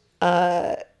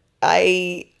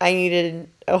 I needed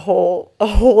a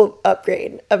whole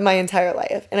upgrade of my entire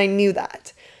life, and I knew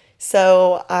that.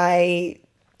 So I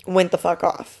went the fuck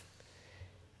off.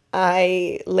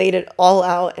 I laid it all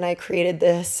out and I created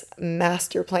this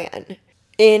master plan.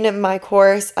 In my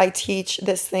course, I teach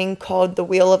this thing called the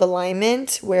Wheel of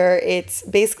Alignment, where it's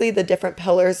basically the different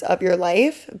pillars of your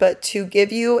life, but to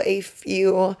give you a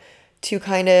few to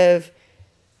kind of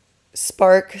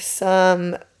spark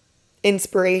some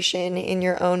inspiration in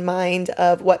your own mind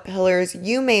of what pillars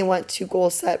you may want to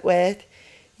goal set with.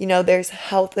 There's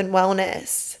health and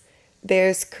wellness,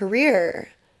 there's career,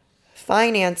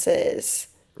 finances,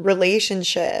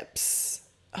 relationships,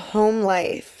 home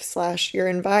life / your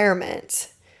environment.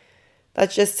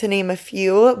 That's just to name a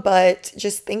few, but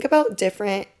just think about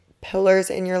different pillars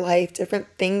in your life, different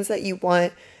things that you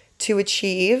want to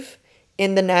achieve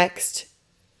in the next,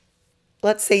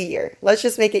 let's say, year. Let's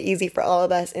just make it easy for all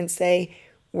of us and say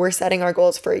we're setting our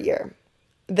goals for a year.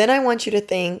 Then I want you to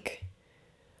think,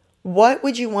 what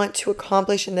would you want to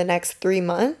accomplish in the next 3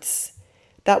 months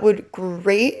that would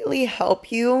greatly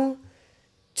help you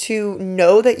to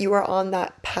know that you are on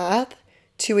that path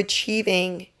to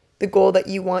achieving the goal that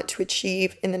you want to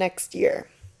achieve in the next year?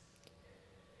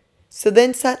 So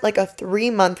then set like a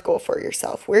 3-month goal for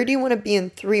yourself. Where do you want to be in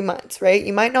 3 months, right?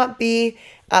 You might not be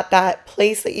at that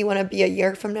place that you want to be a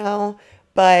year from now,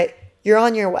 but you're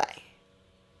on your way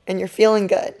and you're feeling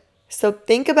good. So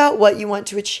think about what you want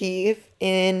to achieve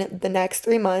in the next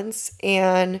 3 months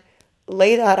and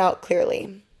lay that out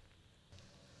clearly.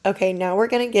 Okay, now we're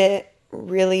going to get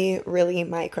really, really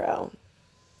micro.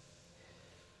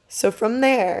 So from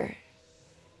there,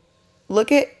 look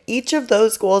at each of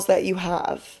those goals that you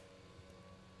have.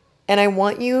 And I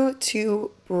want you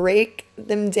to break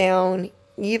them down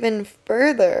even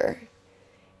further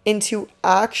into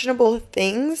actionable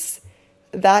things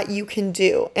that you can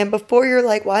do. And before you're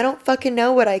like, well, I don't fucking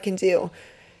know what I can do.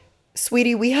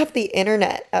 Sweetie, we have the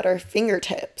internet at our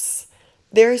fingertips.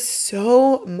 There's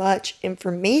so much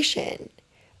information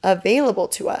available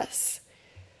to us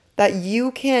that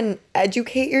you can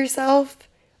educate yourself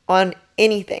on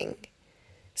anything.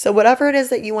 So whatever it is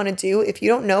that you want to do, if you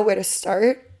don't know where to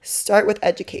start with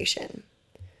education.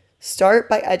 Start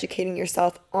by educating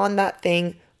yourself on that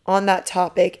thing, on that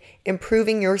topic,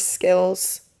 improving your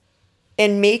skills,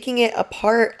 and making it a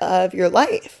part of your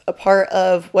life, a part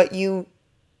of what you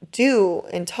do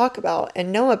and talk about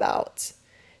and know about.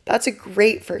 That's a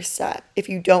great first step if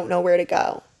you don't know where to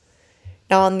go.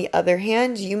 Now, on the other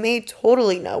hand, you may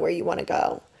totally know where you want to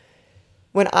go.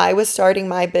 When I was starting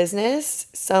my business,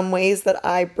 some ways that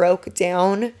I broke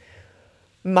down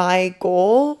my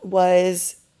goal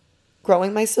was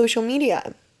growing my social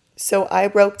media. So I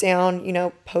broke down,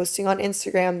 posting on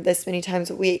Instagram this many times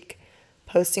a week,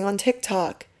 posting on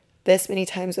TikTok this many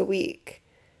times a week.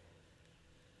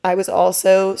 I was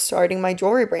also starting my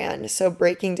jewelry brand, so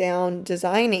breaking down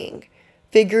designing,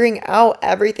 figuring out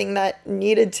everything that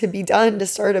needed to be done to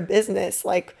start a business,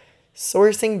 like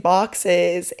sourcing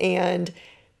boxes and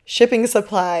shipping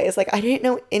supplies. Like, I didn't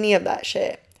know any of that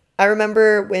shit. I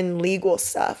remember when legal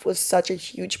stuff was such a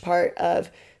huge part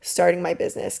of starting my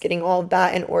business, getting all of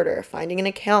that in order, finding an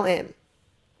accountant.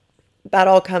 That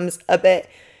all comes a bit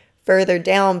further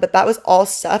down, but that was all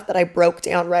stuff that I broke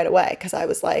down right away because I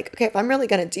was like, okay, if I'm really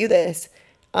going to do this,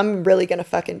 I'm really going to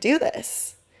fucking do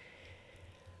this.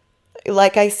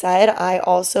 Like I said, I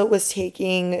also was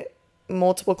taking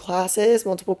multiple classes,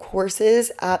 multiple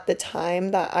courses at the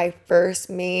time that I first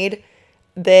made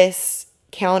this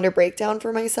calendar breakdown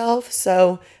for myself.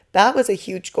 So that was a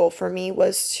huge goal for me,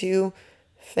 was to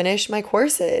finish my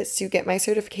courses, to get my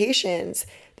certifications.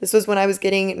 This was when I was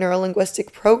getting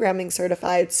neurolinguistic programming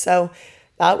certified. So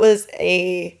that was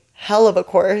a hell of a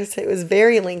course. It was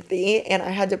very lengthy, and I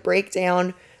had to break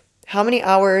down how many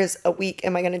hours a week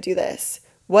am I going to do this?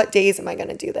 What days am I going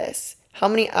to do this? How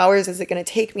many hours is it going to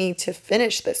take me to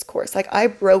finish this course? Like, I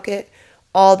broke it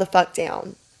all the fuck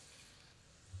down.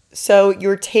 So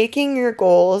you're taking your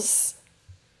goals,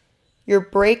 you're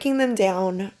breaking them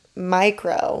down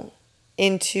micro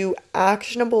into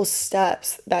actionable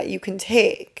steps that you can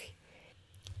take.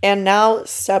 And now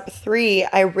step 3,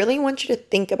 I really want you to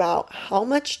think about how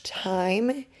much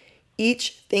time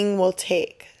each thing will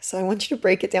take. So I want you to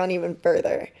break it down even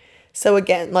further. So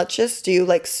again, let's just do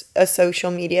like a social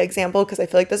media example because I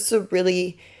feel like this is a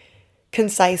really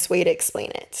concise way to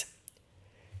explain it.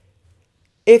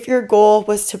 If your goal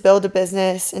was to build a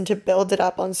business and to build it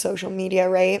up on social media,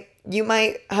 right? You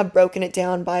might have broken it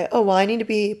down by, oh, well, I need to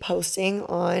be posting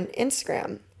on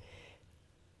Instagram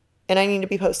and I need to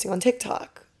be posting on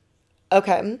TikTok.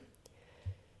 Okay.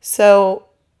 So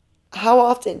how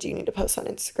often do you need to post on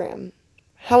Instagram?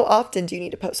 How often do you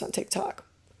need to post on TikTok?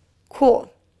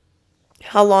 Cool.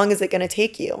 How long is it going to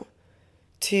take you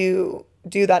to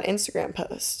do that Instagram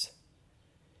post?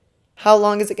 How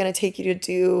long is it going to take you to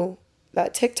do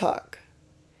that TikTok?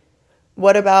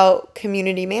 What about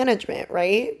community management,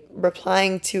 right?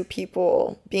 Replying to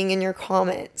people, being in your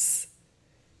comments.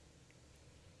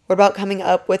 What about coming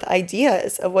up with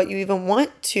ideas of what you even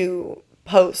want to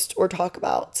post or talk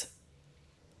about?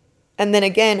 And then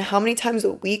again, how many times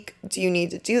a week do you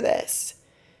need to do this?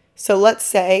 So let's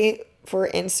say for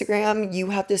Instagram,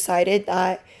 you have decided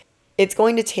that it's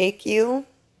going to take you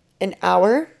an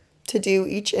hour to do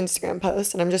each Instagram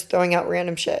post. And I'm just throwing out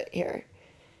random shit here.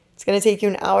 It's going to take you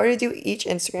an hour to do each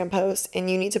Instagram post, and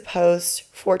you need to post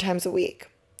 4 times a week.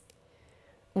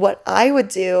 What I would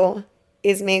do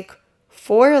is make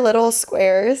 4 little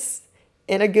squares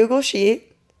in a Google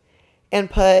Sheet and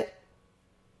put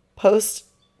post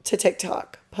to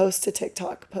TikTok, post to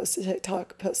TikTok, post to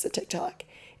TikTok, post to TikTok.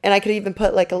 And I could even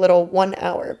put like a little 1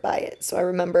 hour by it so I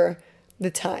remember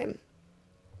the time.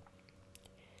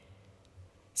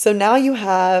 So now you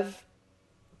have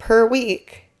per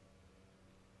week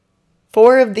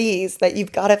 4 of these that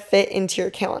you've got to fit into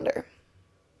your calendar.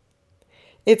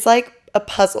 It's like a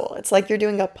puzzle. It's like you're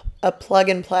doing a plug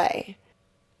and play.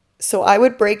 So I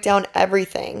would break down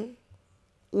everything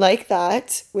like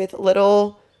that with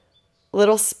little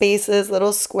spaces,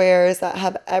 little squares that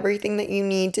have everything that you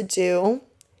need to do.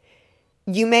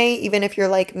 You may, even if you're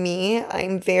like me,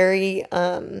 I'm very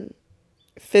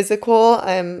physical.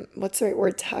 What's the right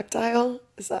word? Tactile?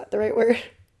 Is that the right word?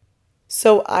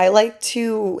 So I like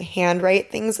to handwrite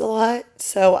things a lot.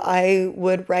 So I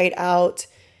would write out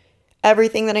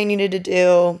everything that I needed to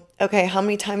do. Okay, how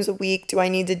many times a week do I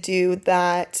need to do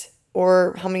that?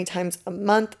 Or how many times a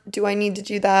month do I need to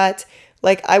do that?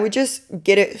 Like, I would just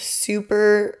get it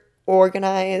super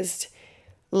organized,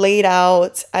 laid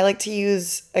out. I like to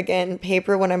use, again,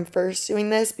 paper when I'm first doing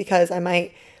this because I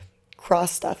might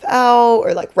cross stuff out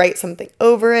or like write something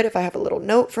over it if I have a little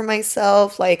note for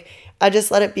myself. Like, I just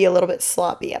let it be a little bit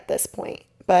sloppy at this point.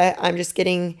 But I'm just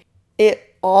getting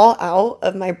it all out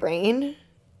of my brain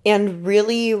and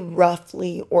really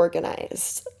roughly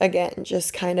organized. Again,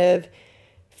 just kind of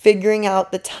figuring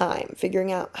out the time,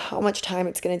 figuring out how much time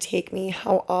it's going to take me,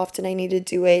 how often I need to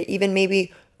do it, even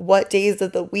maybe what days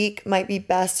of the week might be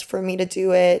best for me to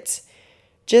do it.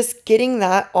 Just getting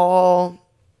that all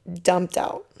dumped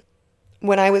out.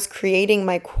 When I was creating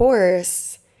my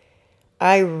course,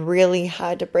 I really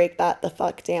had to break that the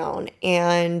fuck down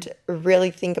and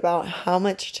really think about how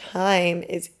much time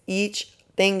is each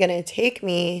thing going to take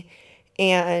me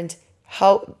and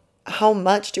how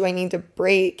much do I need to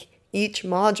break each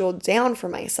module down for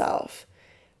myself.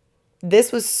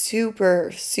 This was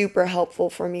super, super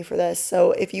helpful for me for this.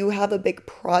 So if you have a big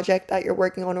project that you're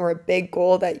working on or a big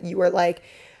goal that you are like,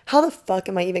 how the fuck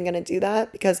am I even going to do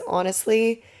that? Because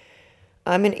honestly,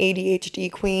 I'm an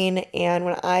ADHD queen. And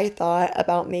when I thought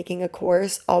about making a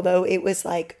course, although it was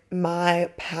like my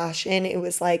passion, it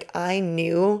was like I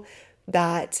knew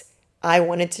that I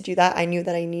wanted to do that. I knew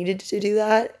that I needed to do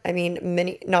that. I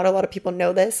mean, not a lot of people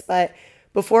know this, but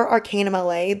before Arcanum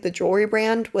LA, the jewelry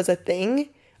brand was a thing.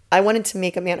 I wanted to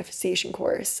make a manifestation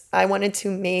course. I wanted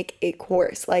to make a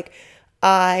course. Like,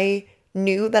 I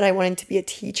knew that I wanted to be a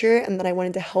teacher and that I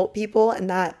wanted to help people and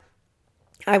that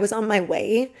I was on my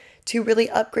way to really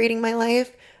upgrading my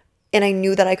life. And I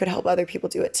knew that I could help other people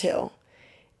do it too.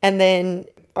 And then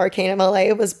Arcanum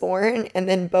LA was born, and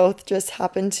then both just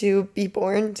happened to be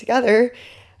born together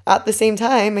at the same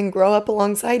time and grow up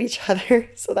alongside each other.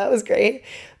 So that was great.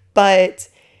 But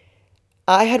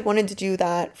I had wanted to do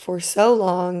that for so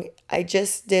long. I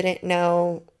just didn't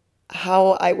know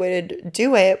how I would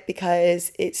do it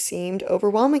because it seemed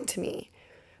overwhelming to me.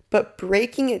 But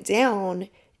breaking it down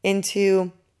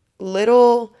into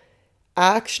little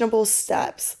actionable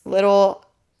steps, little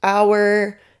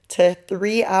hour to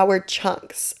 3 hour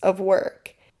chunks of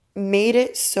work made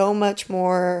it so much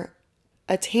more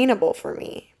attainable for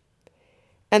me.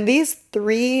 And these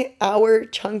 3 hour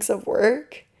chunks of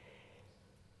work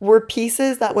were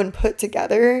pieces that, when put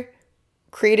together,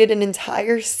 created an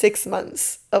entire 6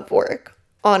 months of work.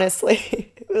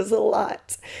 Honestly, it was a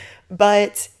lot.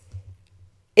 But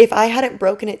if I hadn't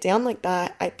broken it down like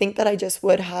that, I think that I just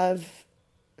would have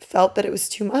felt that it was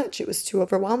too much. It was too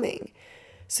overwhelming.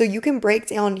 So you can break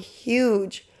down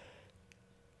huge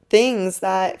things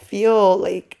that feel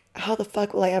like, how the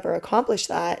fuck will I ever accomplish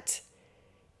that,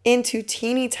 into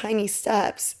teeny tiny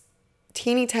steps,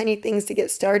 teeny tiny things to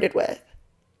get started with.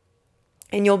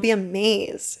 And you'll be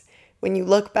amazed when you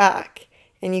look back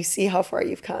and you see how far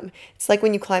you've come. It's like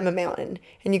when you climb a mountain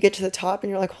and you get to the top and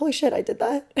you're like, holy shit, I did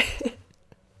that.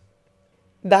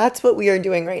 That's what we are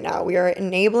doing right now. We are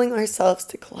enabling ourselves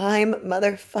to climb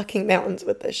motherfucking mountains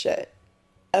with this shit.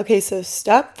 Okay, so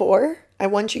step 4, I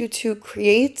want you to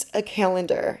create a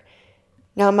calendar.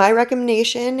 Now, my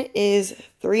recommendation is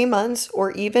 3 months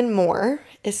or even more,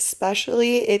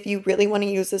 especially if you really want to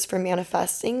use this for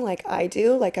manifesting like I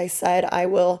do. Like I said, I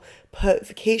will put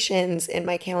vacations in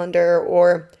my calendar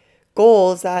or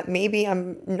goals that maybe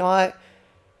I'm not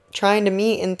trying to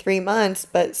meet in 3 months,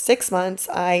 but 6 months,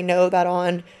 I know that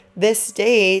on this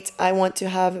date, I want to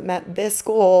have met this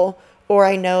goal, or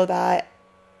I know that,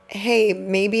 hey,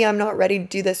 maybe I'm not ready to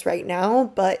do this right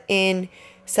now, but in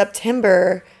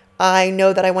September, I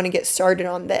know that I want to get started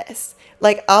on this.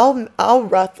 Like I'll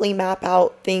roughly map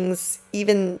out things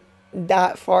even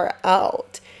that far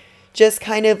out. Just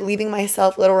kind of leaving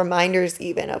myself little reminders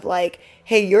even of like,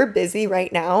 hey, you're busy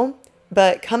right now,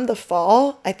 but come the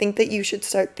fall, I think that you should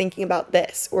start thinking about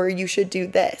this or you should do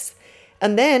this.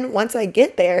 And then once I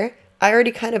get there, I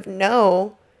already kind of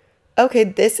know, okay,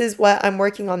 this is what I'm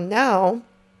working on now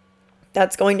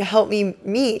that's going to help me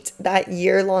meet that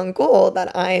year-long goal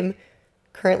that I'm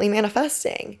currently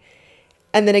manifesting.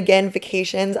 And then again,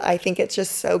 vacations, I think it's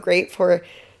just so great for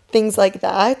things like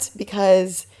that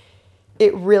because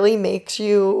it really makes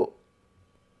you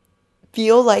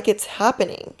feel like it's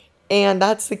happening. And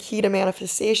that's the key to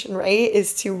manifestation, right?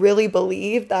 Is to really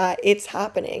believe that it's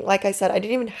happening. Like I said, I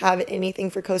didn't even have anything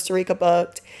for Costa Rica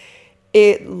booked.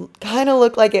 It kind of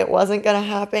looked like it wasn't going to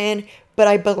happen, but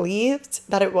I believed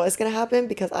that it was going to happen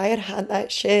because I had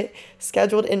that shit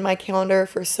scheduled in my calendar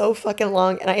for so fucking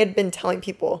long. And I had been telling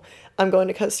people, I'm going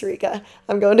to Costa Rica.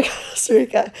 I'm going to Costa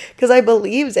Rica because I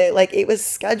believed it. Like it was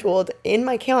scheduled in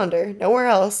my calendar, nowhere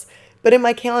else, but in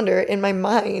my calendar, in my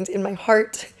mind, in my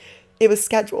heart, it was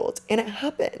scheduled and it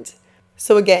happened.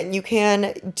 So again, you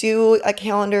can do a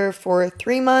calendar for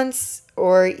 3 months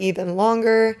or even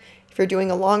longer. If you're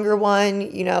doing a longer one,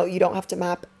 you know, you don't have to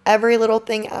map every little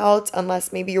thing out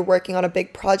unless maybe you're working on a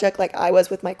big project like I was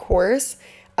with my course.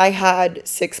 I had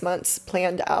 6 months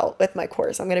planned out with my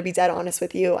course. I'm going to be dead honest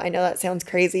with you. I know that sounds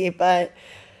crazy, but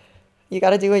you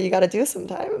got to do what you got to do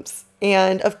sometimes.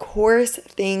 And of course,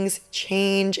 things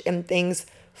change and things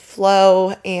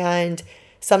flow. And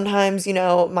sometimes, you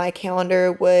know, my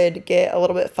calendar would get a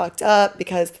little bit fucked up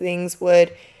because things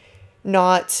would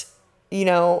not, you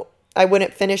know, I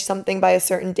wouldn't finish something by a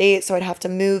certain date. So I'd have to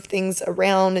move things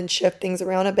around and shift things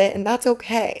around a bit. And that's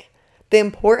okay. The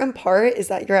important part is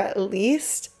that you're at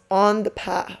least on the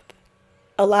path.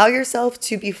 Allow yourself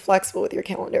to be flexible with your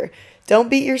calendar. Don't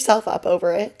beat yourself up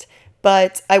over it.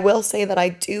 But I will say that I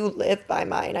do live by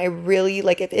mine. I really,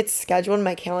 like, if it's scheduled in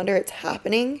my calendar, it's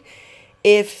happening.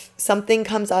 If something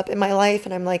comes up in my life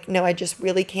and I'm like, no, I just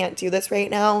really can't do this right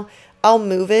now, I'll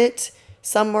move it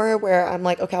somewhere where I'm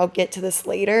like, okay, I'll get to this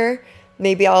later.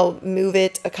 Maybe I'll move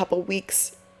it a couple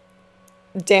weeks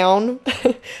down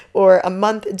or a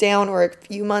month down or a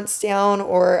few months down,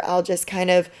 or I'll just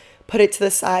kind of put it to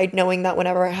the side knowing that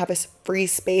whenever I have a free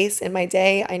space in my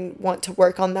day, I want to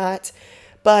work on that.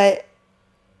 But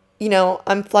you know,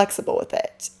 I'm flexible with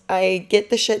it. I get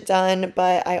the shit done,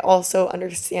 but I also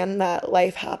understand that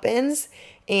life happens.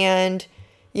 And,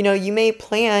 you know, you may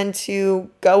plan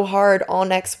to go hard all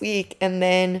next week and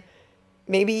then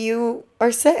maybe you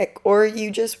are sick or you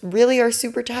just really are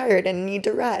super tired and need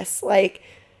to rest. Like,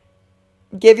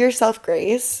 give yourself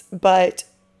grace, but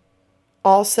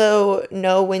also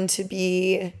know when to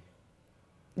be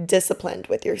disciplined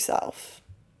with yourself.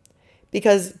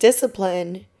 Because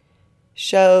discipline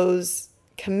shows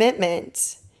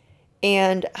commitment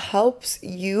and helps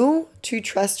you to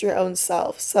trust your own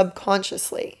self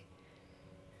subconsciously.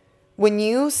 When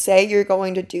you say you're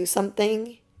going to do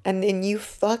something and then you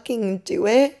fucking do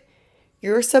it,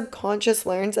 your subconscious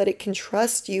learns that it can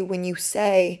trust you when you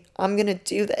say, I'm going to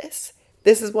do this.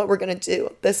 This is what we're going to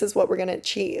do. This is what we're going to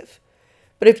achieve.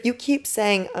 But if you keep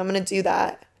saying, I'm going to do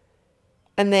that,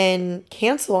 and then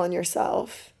cancel on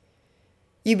yourself,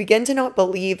 you begin to not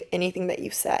believe anything that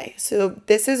you say. So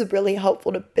this is really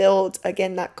helpful to build,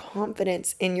 again, that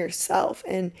confidence in yourself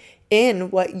and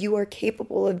in what you are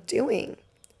capable of doing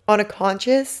on a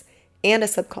conscious and a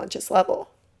subconscious level.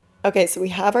 Okay, so we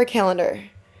have our calendar.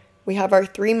 We have our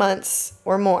 3 months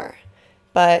or more.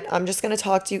 But I'm just going to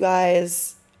talk to you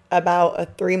guys about a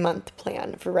 3-month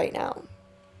plan for right now.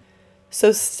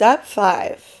 So step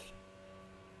 5,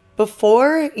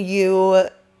 before you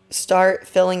start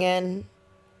filling in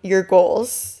your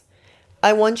goals,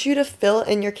 I want you to fill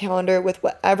in your calendar with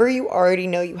whatever you already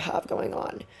know you have going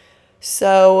on.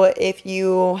 So if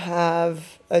you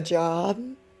have a job,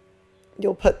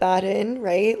 you'll put that in,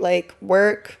 right? Like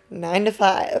work 9 to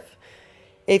 5.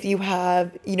 If you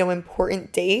have, you know,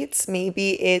 important dates,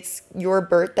 maybe it's your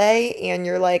birthday and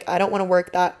you're like, I don't want to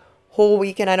work that whole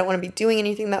weekend. I don't want to be doing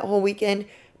anything that whole weekend.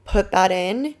 Put that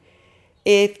in.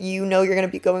 if you know you're going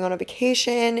to be going on a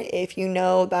vacation, if you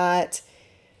know that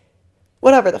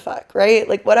whatever the fuck, right?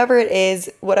 Like whatever it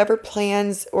is, whatever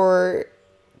plans or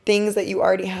things that you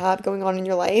already have going on in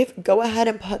your life, go ahead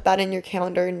and put that in your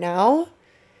calendar now.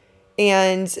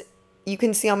 And you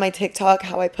can see on my TikTok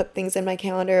how I put things in my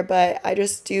calendar, but I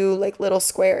just do like little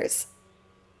squares.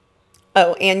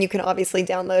 Oh, and you can obviously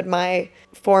download my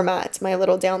format, my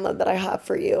little download that I have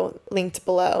for you, linked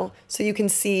below. So you can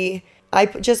see I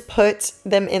just put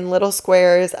them in little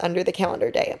squares under the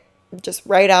calendar day. Just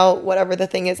write out whatever the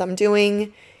thing is I'm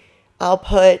doing. I'll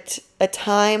put a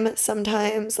time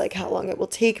sometimes, like how long it will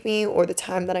take me or the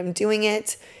time that I'm doing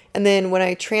it. And then when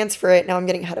I transfer it, now I'm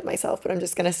getting ahead of myself, but I'm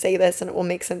just going to say this and it will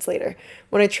make sense later.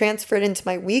 When I transfer it into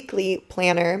my weekly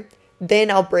planner,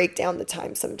 then I'll break down the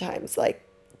time sometimes. Like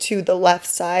to the left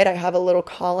side, I have a little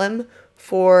column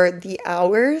for the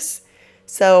hours.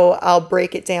 So I'll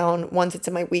break it down once it's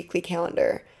in my weekly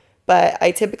calendar. But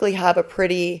I typically have a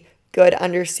pretty good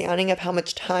understanding of how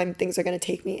much time things are going to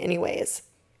take me anyways.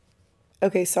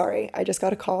 Okay, sorry, I just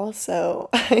got a call, so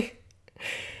I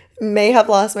may have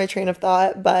lost my train of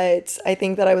thought, but I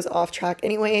think that I was off track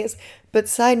anyways. But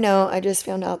side note, I just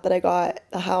found out that I got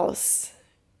the house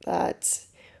that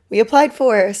we applied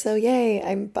for, so yay,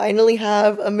 I finally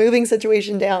have a moving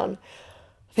situation down.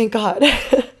 Thank God.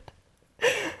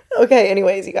 Okay,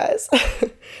 anyways, you guys,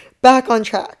 back on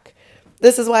track.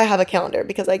 This is why I have a calendar,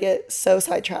 because I get so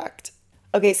sidetracked.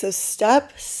 Okay, so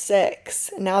step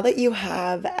 6, now that you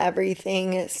have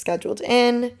everything scheduled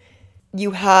in,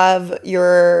 you have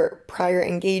your prior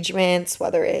engagements,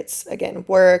 whether it's, again,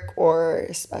 work or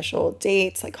special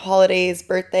dates like holidays,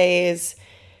 birthdays,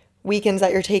 weekends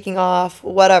that you're taking off,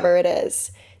 whatever it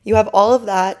is. You have all of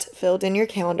that filled in your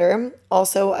calendar.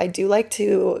 Also, I do like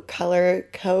to color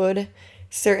code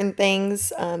certain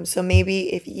things. So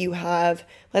maybe if you have,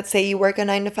 let's say you work a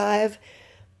 9 to 5,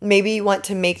 maybe you want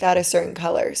to make that a certain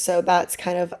color. So that's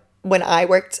kind of when I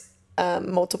worked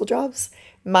multiple jobs,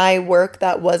 my work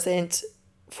that wasn't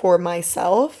for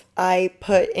myself, I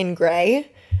put in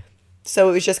gray. So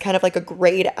it was just kind of like a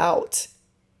grayed out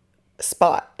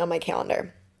spot on my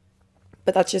calendar.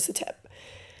 But that's just a tip.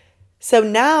 So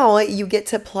now you get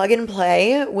to plug and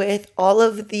play with all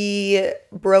of the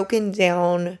broken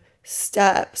down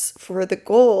steps for the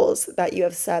goals that you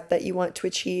have set that you want to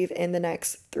achieve in the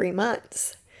next 3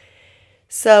 months.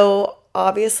 So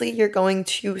obviously you're going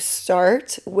to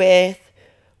start with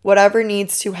whatever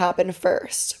needs to happen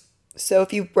first. So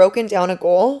if you've broken down a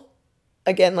goal,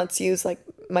 again, let's use like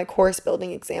my course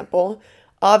building example.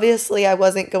 Obviously, I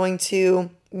wasn't going to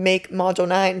make module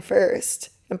 9 first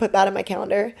and put that in my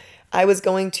calendar. I was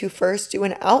going to first do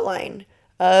an outline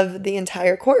of the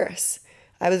entire course.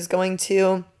 I was going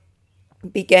to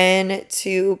begin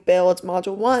to build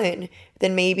module 1.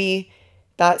 Then maybe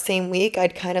that same week,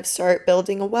 I'd kind of start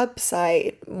building a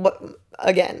website.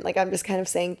 Again, like I'm just kind of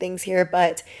saying things here,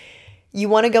 but you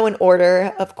want to go in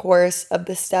order, of course, of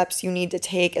the steps you need to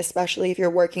take, especially if you're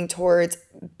working towards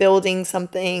building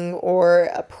something or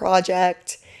a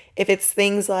project. If it's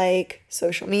things like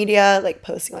social media, like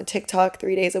posting on TikTok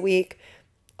 3 days a week,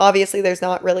 obviously there's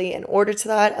not really an order to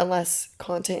that unless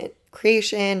content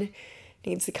creation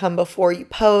needs to come before you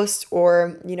post,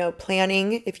 or,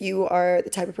 planning. If you are the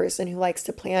type of person who likes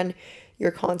to plan your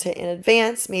content in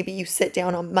advance, maybe you sit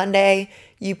down on Monday,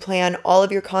 you plan all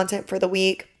of your content for the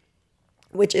week,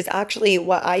 which is actually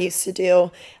what I used to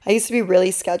do. I used to be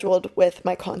really scheduled with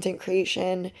my content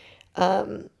creation.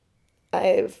 I'm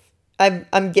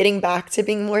getting back to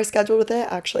being more scheduled with it.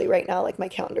 Actually, right now, like my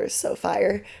calendar is so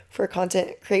fire for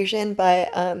content creation.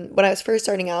 But when I was first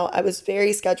starting out, I was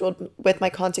very scheduled with my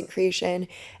content creation.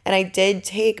 And I did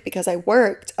take, because I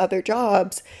worked other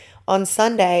jobs, on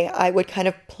Sunday, I would kind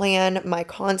of plan my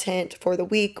content for the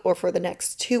week or for the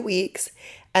next 2 weeks.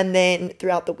 And then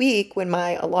throughout the week, when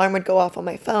my alarm would go off on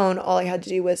my phone, all I had to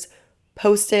do was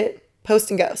post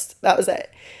and ghost. That was it.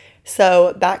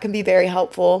 So that can be very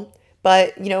helpful.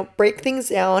 But, break things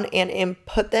down and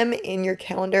put them in your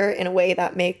calendar in a way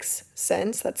that makes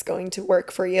sense, that's going to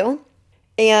work for you.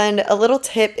 And a little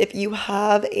tip, if you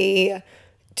have a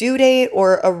due date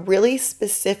or a really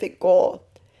specific goal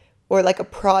or like a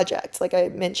project, like I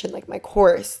mentioned, like my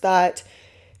course, that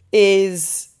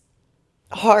is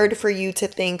hard for you to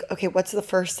think, okay, what's the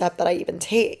first step that I even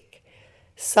take?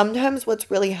 Sometimes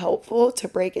what's really helpful to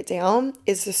break it down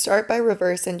is to start by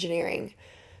reverse engineering.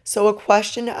 So a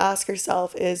question to ask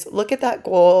yourself is, look at that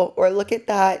goal or look at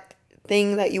that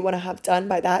thing that you want to have done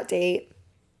by that date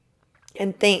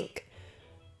and think,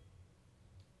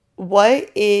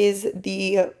 what is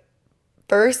the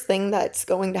first thing that's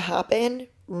going to happen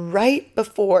right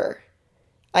before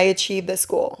I achieve this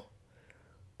goal?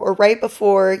 or right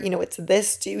before, it's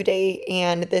this due date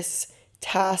and this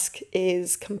task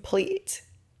is complete.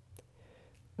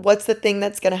 What's the thing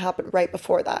that's going to happen right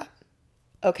before that?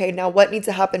 Okay, now what needs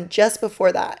to happen just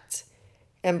before that?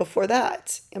 And before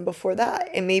that, and before that.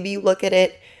 And maybe you look at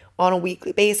it on a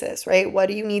weekly basis, right? What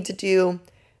do you need to do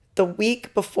the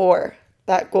week before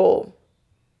that goal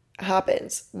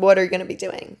happens? What are you going to be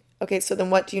doing? Okay, so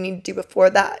then what do you need to do before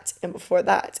that, and before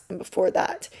that, and before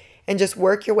that? And just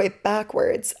work your way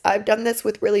backwards. I've done this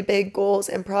with really big goals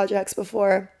and projects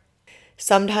before.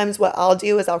 Sometimes what I'll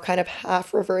do is I'll kind of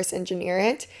half reverse engineer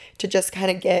it to just kind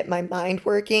of get my mind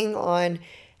working on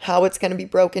how it's going to be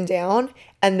broken down.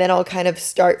 And then I'll kind of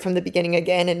start from the beginning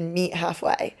again and meet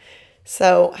halfway.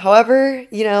 So, however,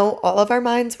 all of our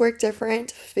minds work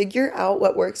different. Figure out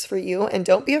what works for you and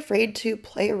don't be afraid to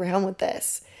play around with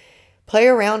this. Play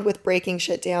around with breaking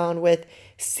shit down, with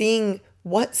seeing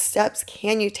what steps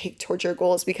can you take towards your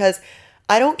goals, because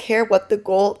I don't care what the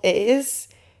goal is,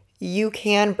 you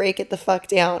can break it the fuck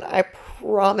down. I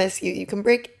promise you, you can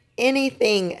break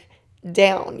anything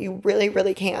down. You really,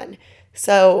 really can.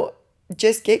 So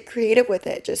just get creative with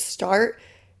it. Just start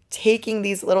taking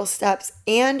these little steps.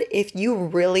 And if you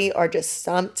really are just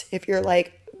stumped, if you're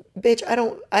like, bitch, I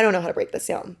don't know how to break this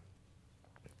down.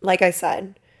 Like I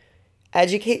said,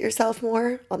 educate yourself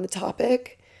more on the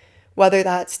topic, whether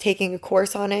that's taking a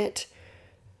course on it,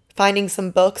 finding some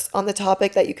books on the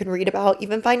topic that you can read about,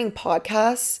 even finding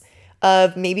podcasts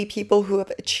of maybe people who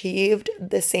have achieved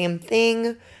the same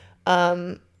thing,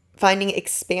 finding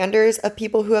expanders of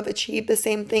people who have achieved the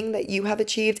same thing that you have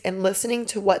achieved, and listening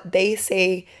to what they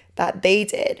say that they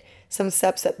did, some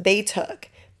steps that they took.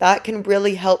 That can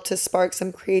really help to spark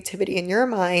some creativity in your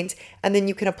mind, and then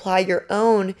you can apply your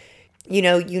own,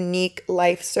 unique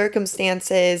life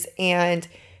circumstances and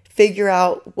figure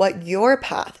out what your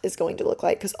path is going to look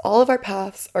like, because all of our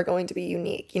paths are going to be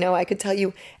unique. I could tell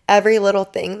you every little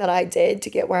thing that I did to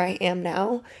get where I am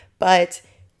now, but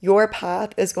your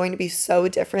path is going to be so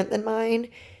different than mine.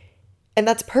 And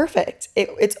that's perfect.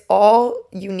 It's all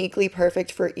uniquely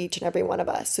perfect for each and every one of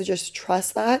us. So just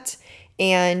trust that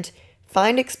and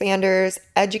find expanders,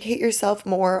 educate yourself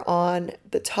more on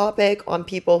the topic, on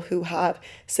people who have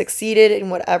succeeded in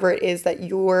whatever it is that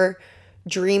you're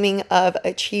dreaming of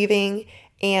achieving,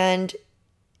 and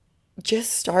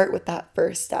just start with that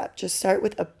first step. Just start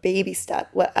with a baby step,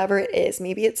 whatever it is.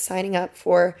 Maybe it's signing up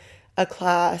for a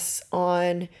class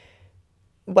on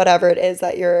whatever it is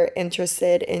that you're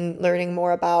interested in learning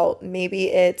more about. Maybe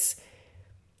it's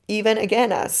even,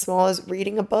 again, as small as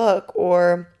reading a book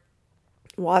or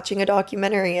watching a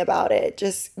documentary about it.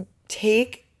 Just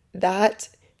take that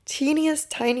teeniest,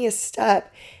 tiniest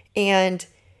step. And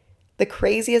the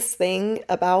craziest thing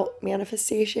about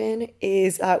manifestation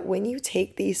is that when you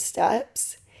take these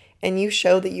steps and you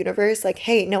show the universe, like,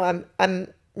 hey, no,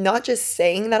 I'm not just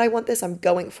saying that I want this, I'm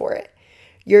going for it.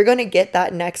 You're going to get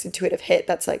that next intuitive hit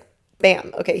that's like,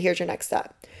 bam, okay, here's your next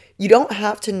step. You don't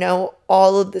have to know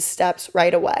all of the steps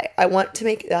right away. I want to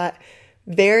make that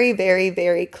very, very,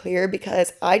 very clear,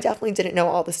 because I definitely didn't know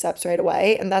all the steps right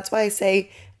away. And that's why I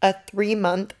say a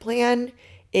 3-month plan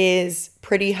is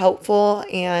pretty helpful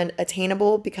and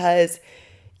attainable, because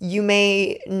you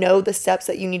may know the steps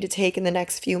that you need to take in the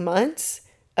next few months.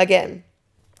 Again,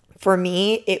 for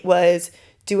me, it was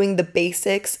doing the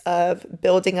basics of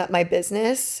building up my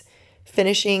business,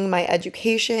 finishing my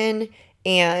education,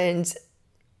 and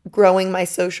growing my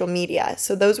social media.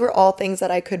 So those were all things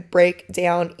that I could break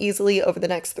down easily over the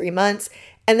next 3 months.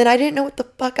 And then I didn't know what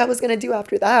the fuck I was going to do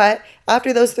after that.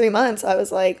 After those 3 months, I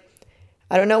was like,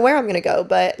 I don't know where I'm going to go,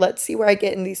 but let's see where I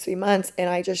get in these 3 months. And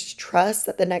I just trust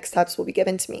that the next steps will be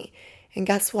given to me. And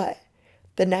guess what?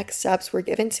 The next steps were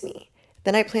given to me.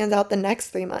 Then I planned out the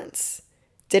next 3 months.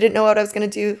 Didn't know what I was going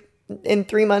to do in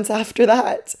 3 months after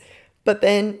that. But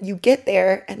then you get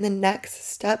there and the next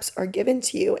steps are given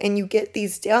to you, and you get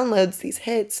these downloads, these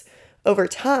hits over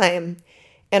time.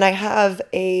 And I have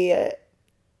a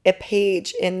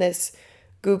page in this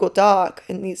Google Doc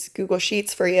and these Google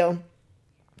Sheets for you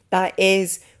that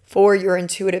is for your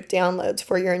intuitive downloads,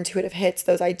 for your intuitive hits,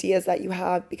 those ideas that you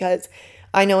have. Because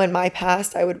I know in my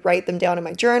past, I would write them down in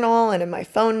my journal and in my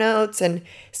phone notes and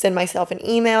send myself an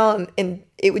email, and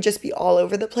it would just be all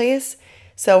over the place.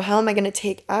 So how am I going to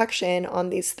take action on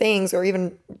these things, or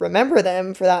even remember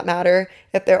them for that matter,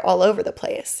 if they're all over the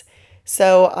place?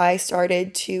 So I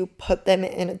started to put them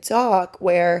in a doc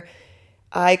where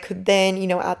I could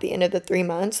then, at the end of the 3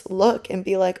 months, look and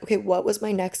be like, okay, what was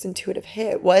my next intuitive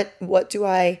hit? What do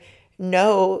I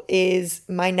know is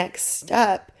my next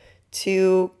step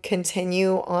to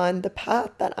continue on the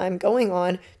path that I'm going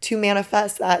on to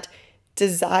manifest that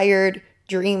desired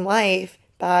dream life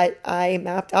that I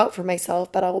mapped out for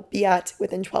myself that I'll be at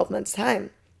within 12 months'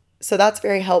 time. So that's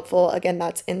very helpful. Again,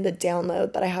 that's in the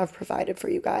download that I have provided for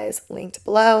you guys, linked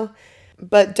below.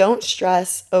 But don't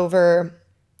stress over,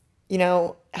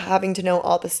 having to know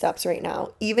all the steps right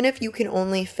now. Even if you can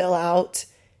only fill out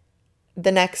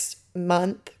the next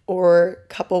month or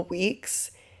couple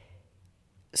weeks,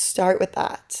 start with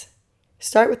that.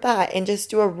 Start with that and just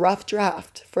do a rough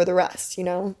draft for the rest,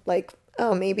 like,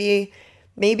 oh, maybe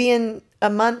in a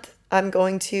month I'm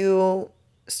going to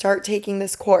start taking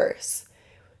this course.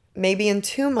 Maybe in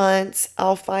 2 months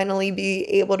I'll finally be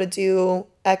able to do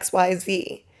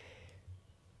XYZ.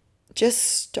 Just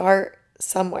start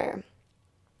somewhere.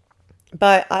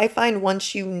 But I find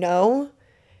once even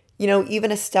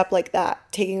a step like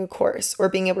that, taking a course or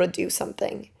being able to do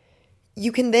something,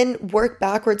 you can then work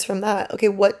backwards from that. Okay,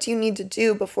 what do you need to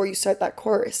do before you start that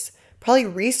course? Probably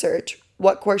research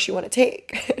what course you want to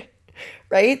take,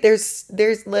 right? There's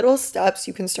little steps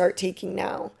you can start taking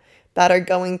now that are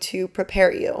going to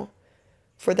prepare you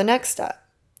for the next step.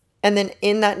 And then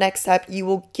in that next step, you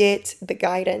will get the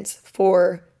guidance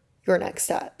for your next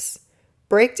steps.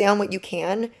 Break down what you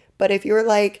can, but if you're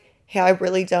like, hey, I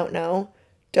really don't know,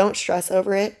 don't stress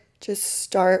over it. Just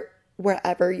start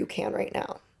wherever you can right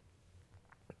now.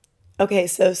 Okay,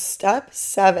 so step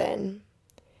 7,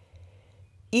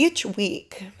 each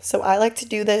week. So I like to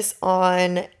do this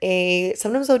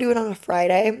sometimes I'll do it on a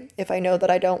Friday if I know that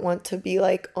I don't want to be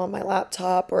like on my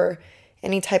laptop or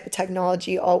any type of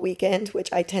technology all weekend,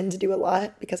 which I tend to do a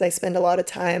lot because I spend a lot of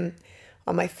time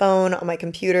on my phone, on my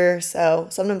computer. So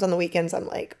sometimes on the weekends I'm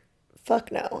like,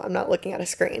 fuck no, I'm not looking at a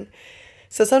screen.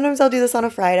 So sometimes I'll do this on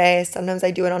a Friday. Sometimes I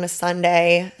do it on a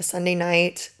Sunday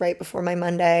night right before my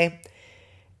Monday.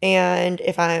 And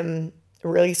if I'm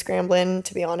really scrambling,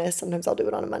 to be honest, sometimes I'll do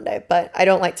it on a Monday, but I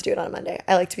don't like to do it on a Monday.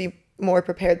 I like to be more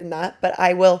prepared than that, but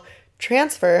I will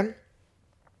transfer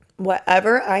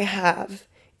whatever I have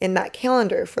in that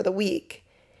calendar for the week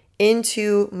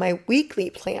into my weekly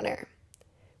planner,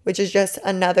 which is just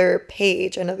another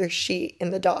page, another sheet in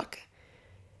the doc.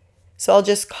 So I'll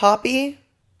just copy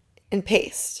and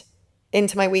paste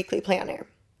into my weekly planner.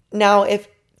 Now, if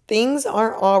things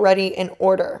aren't already in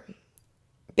order,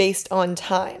 based on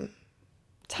time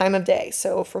of day.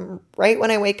 So from right when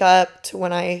I wake up to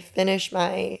when I finish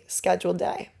my scheduled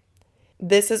day.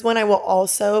 This is when I will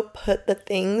also put the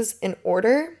things in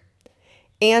order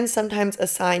and sometimes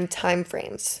assign time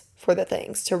frames for the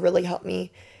things to really help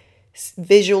me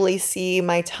visually see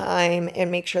my time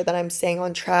and make sure that I'm staying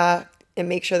on track and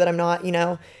make sure that I'm not,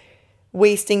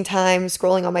 wasting time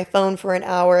scrolling on my phone for an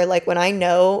hour. Like when I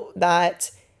know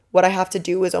that what I have to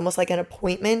do is almost like an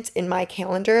appointment in my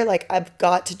calendar. Like I've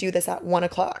got to do this at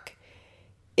 1:00.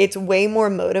 It's way more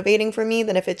motivating for me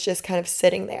than if it's just kind of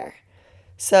sitting there.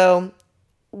 So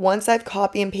once I've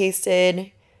copy and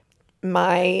pasted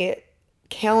my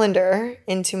calendar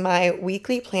into my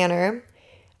weekly planner,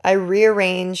 I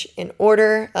rearrange in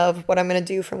order of what I'm going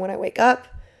to do from when I wake up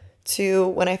to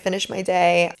when I finish my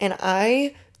day. And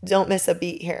I don't miss a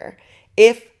beat here.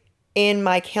 If in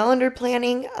my calendar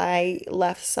planning, I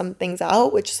left some things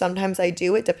out, which sometimes I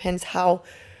do. It depends how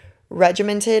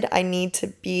regimented I need to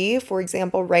be. For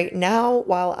example, right now,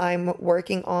 while I'm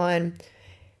working on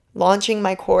launching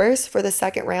my course for the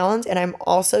second round, and I'm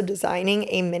also designing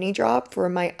a mini drop for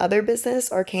my other business,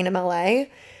 Arcanum LA,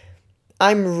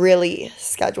 I'm really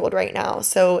scheduled right now.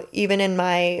 So even in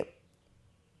my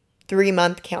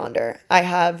 3-month calendar, I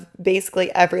have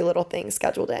basically every little thing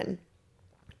scheduled in.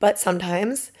 But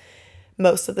sometimes,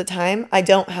 most of the time, I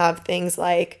don't have things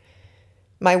like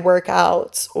my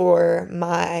workouts or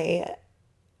my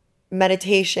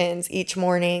meditations each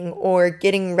morning or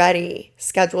getting ready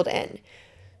scheduled in.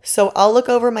 So I'll look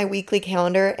over my weekly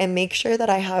calendar and make sure that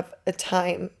I have a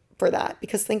time for that.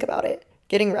 Because think about it,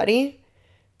 getting ready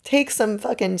takes some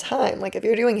fucking time. Like if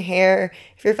you're doing hair,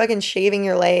 if you're fucking shaving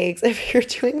your legs, if you're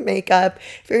doing makeup,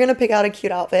 if you're gonna pick out a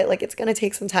cute outfit, like it's gonna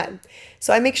take some time.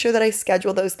 So I make sure that I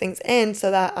schedule those things in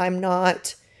so that I'm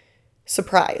not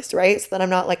surprised, right? So that I'm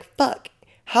not like, fuck,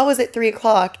 how is it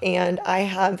 3:00 and I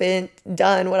haven't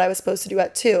done what I was supposed to do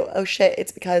at 2? Oh shit,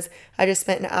 it's because I just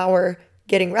spent an hour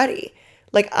getting ready.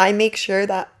 Like I make sure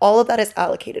that all of that is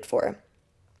allocated for.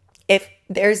 If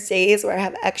there's days where I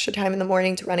have extra time in the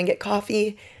morning to run and get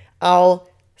coffee, I'll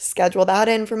schedule that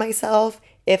in for myself.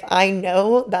 If I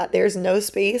know that there's no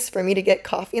space for me to get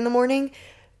coffee in the morning,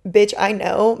 bitch, I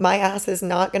know my ass is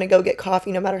not going to go get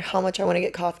coffee no matter how much I want to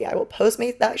get coffee. I will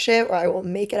Postmate that shit or I will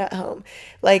make it at home.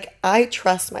 Like, I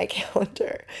trust my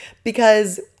calendar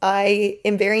because I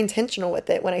am very intentional with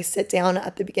it when I sit down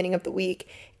at the beginning of the week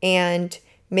and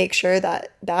make sure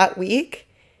that that week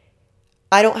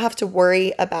I don't have to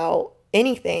worry about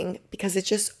anything because it's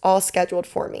just all scheduled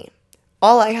for me.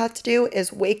 All I have to do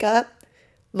is wake up,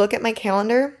 look at my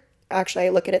calendar. Actually, I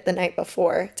look at it the night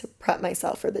before to prep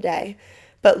myself for the day.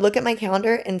 But look at my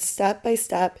calendar and step by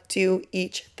step do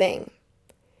each thing.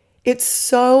 It's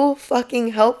so fucking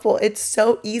helpful. It's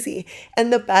so easy.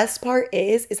 And the best part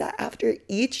is that after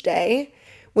each day,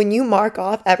 when you mark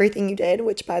off everything you did,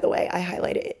 which by the way, I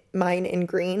highlighted mine in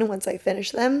green once I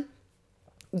finish them,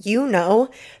 you know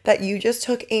that you just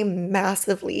took a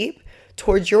massive leap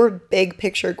towards your big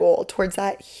picture goal, towards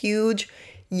that huge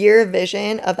year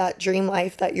vision of that dream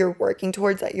life that you're working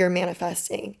towards, that you're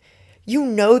manifesting. You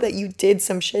know that you did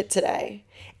some shit today.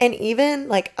 And even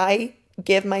like I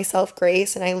give myself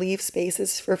grace and I leave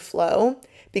spaces for flow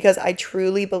because I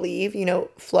truly believe,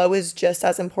 flow is just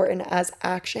as important as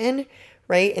action,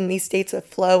 right? In these states of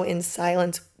flow in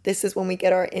silence, this is when we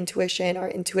get our intuition, our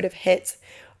intuitive hits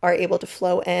are able to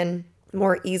flow in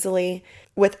more easily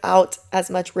without as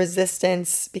much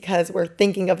resistance because we're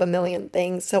thinking of a million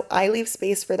things. So I leave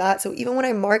space for that. So even when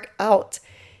I mark out,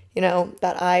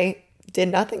 that I did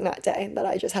nothing that day, that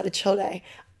I just had a chill day,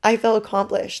 I feel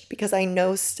accomplished because I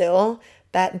know still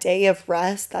that day of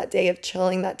rest, that day of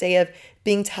chilling, that day of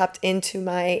being tapped into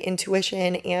my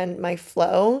intuition and my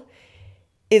flow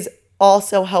is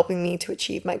also helping me to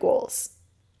achieve my goals.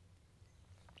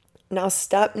 Now,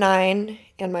 step 9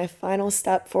 and my final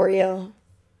step for you,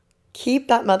 keep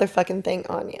that motherfucking thing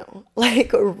on you.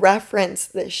 Like, reference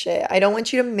this shit. I don't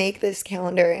want you to make this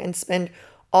calendar and spend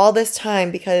all this time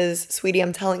because, sweetie,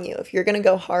 I'm telling you, if you're going to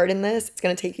go hard in this, it's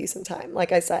going to take you some time.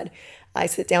 Like I said, I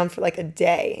sit down for like a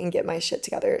day and get my shit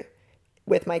together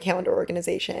with my calendar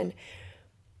organization.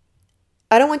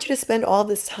 I don't want you to spend all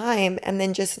this time and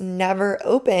then just never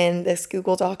open this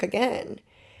Google Doc again.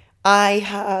 I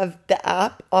have the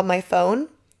app on my phone.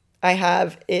 I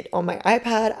have it on my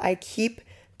iPad. I keep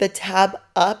the tab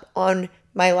up on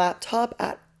my laptop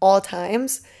at all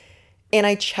times and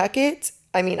I check it.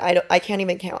 I mean, I can't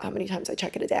even count how many times I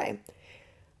check it a day.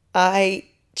 I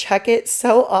check it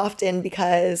so often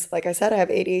because, like I said, I have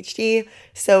ADHD.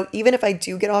 So even if I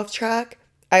do get off track,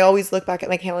 I always look back at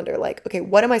my calendar like, okay,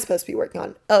 what am I supposed to be working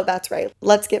on? Oh, that's right.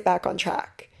 Let's get back on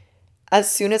track.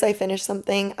 As soon as I finish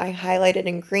something, I highlight it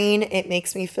in green. It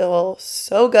makes me feel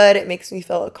so good. It makes me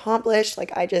feel accomplished.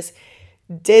 Like I just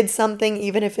did something,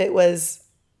 even if it was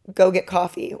go get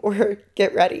coffee or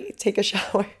get ready, take a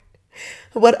shower.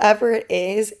 Whatever it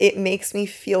is, it makes me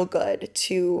feel good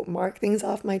to mark things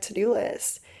off my to-do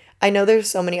list. I know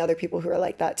there's so many other people who are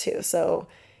like that too. So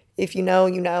if you know,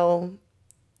 you know.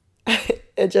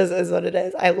 It just is what it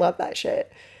is. I love that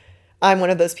shit. I'm one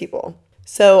of those people.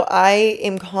 So I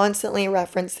am constantly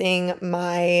referencing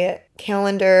my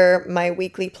calendar, my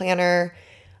weekly planner.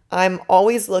 I'm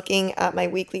always looking at my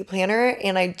weekly planner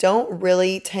and I don't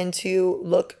really tend to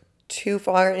look too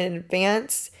far in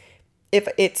advance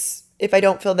if I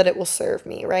don't feel that it will serve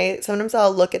me, right? Sometimes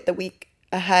I'll look at the week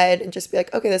ahead and just be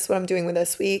like, okay, this is what I'm doing with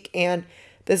this week and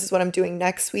this is what I'm doing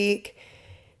next week.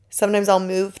 Sometimes I'll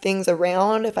move things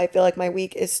around if I feel like my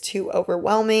week is too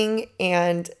overwhelming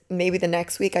and maybe the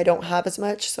next week I don't have as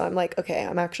much. So I'm like, okay,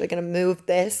 I'm actually going to move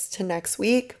this to next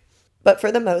week. But for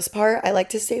the most part, I like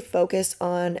to stay focused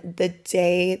on the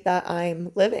day that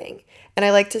I'm living. And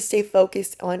I like to stay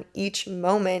focused on each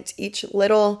moment, each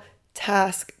little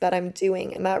task that I'm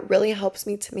doing. And that really helps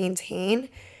me to maintain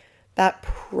that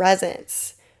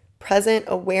present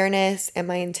awareness, and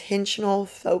my intentional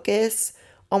focus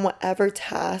on whatever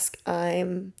task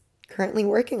I'm currently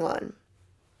working on.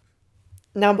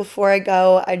 Now, before I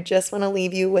go, I just want to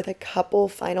leave you with a couple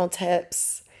final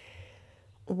tips.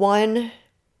 One,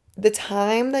 the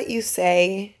time that you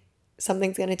say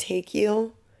something's going to take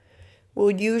you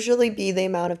will usually be the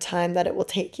amount of time that it will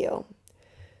take you.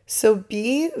 So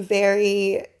be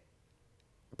very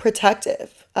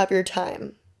protective of your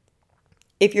time.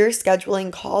 If you're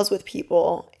scheduling calls with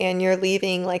people and you're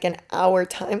leaving like an hour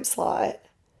time slot,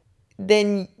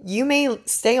 then you may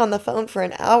stay on the phone for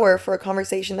an hour for a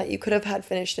conversation that you could have had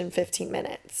finished in 15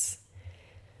 minutes.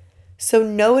 So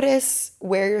notice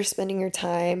where you're spending your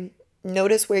time.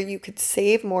 Notice where you could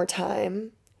save more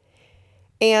time.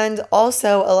 And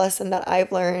also a lesson that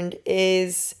I've learned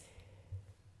is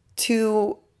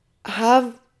to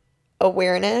have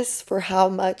awareness for how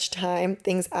much time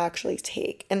things actually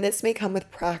take. And this may come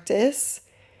with practice,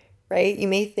 right? You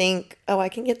may think, oh, I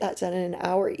can get that done in an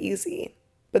hour easy.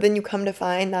 But then you come to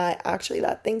find that actually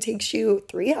that thing takes you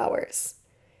 3 hours.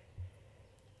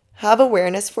 Have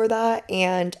awareness for that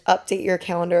and update your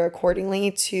calendar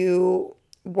accordingly to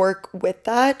work with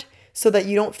that so that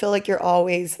you don't feel like you're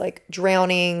always like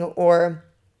drowning or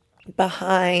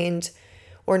behind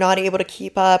or not able to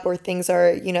keep up, or things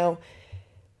are,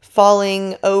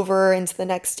 falling over into the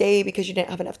next day because you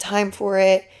didn't have enough time for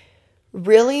it,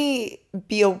 really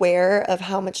be aware of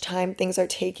how much time things are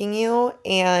taking you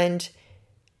and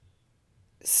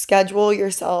schedule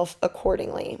yourself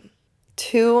accordingly.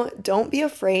 2, don't be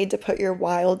afraid to put your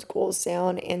wild goals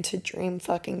down and to dream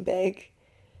fucking big.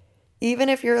 Even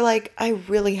if you're like, I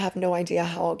really have no idea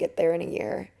how I'll get there in a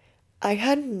year. I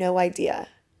had no idea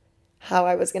how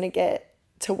I was going to get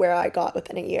to where I got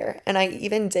within a year. And I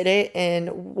even did it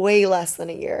in way less than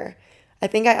a year. I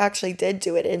think I actually did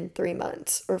do it in 3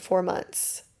 months or 4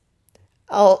 months.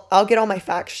 I'll get all my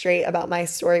facts straight about my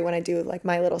story when I do like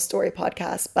my little story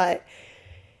podcast, but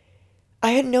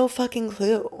I had no fucking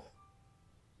clue.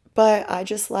 But I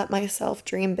just let myself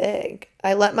dream big.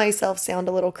 I let myself sound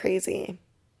a little crazy.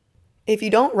 If you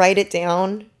don't write it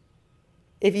down,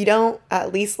 if you don't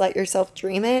at least let yourself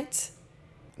dream it,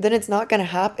 then it's not going to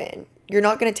happen. You're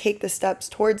not going to take the steps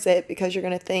towards it because you're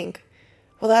going to think,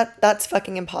 well, that's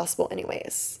fucking impossible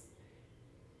anyways.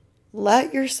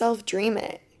 Let yourself dream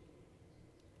it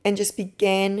and just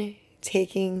begin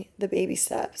taking the baby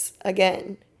steps.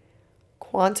 Again,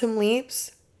 quantum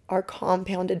leaps are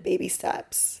compounded baby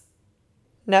steps.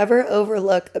 Never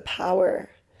overlook the power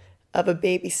of a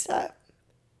baby step.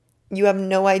 You have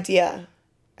no idea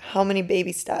how many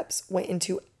baby steps went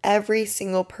into every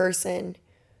single person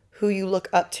who you look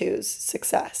up to's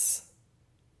success.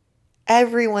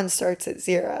 Everyone starts at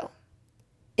 0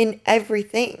 in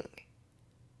everything.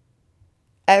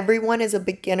 Everyone is a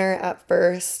beginner at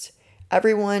first.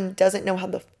 Everyone doesn't know how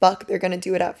the fuck they're going to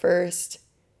do it at first.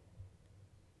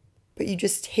 But you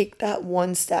just take that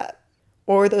one step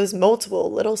or those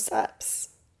multiple little steps.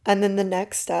 And then the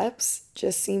next steps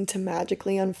just seem to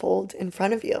magically unfold in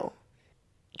front of you.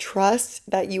 Trust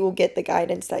that you will get the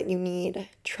guidance that you need.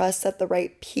 Trust that the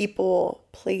right people,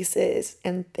 places,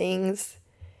 and things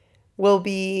will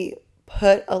be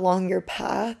put along your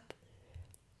path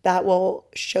that will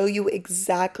show you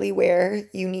exactly where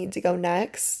you need to go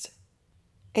next.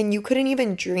 And you couldn't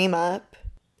even dream up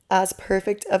as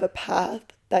perfect of a path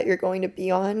that you're going to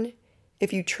be on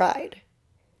if you tried.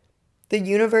 The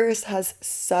universe has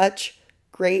such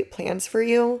great plans for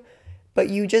you, but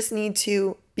you just need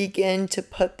to begin to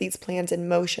put these plans in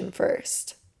motion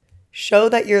first. Show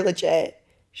that you're legit.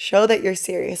 Show that you're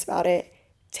serious about it.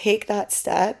 Take that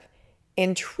step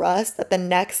and trust that the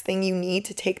next thing you need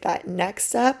to take that next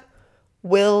step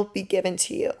will be given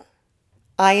to you.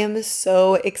 I am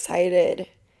so excited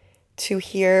to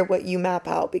hear what you map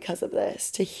out because of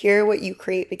this, to hear what you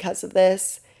create because of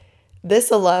this. This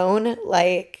alone,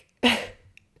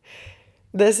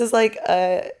 this is like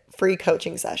a free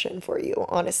coaching session for you,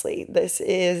 honestly. This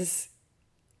is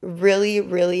really,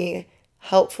 really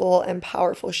helpful and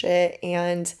powerful shit,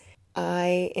 and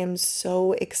I am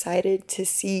so excited to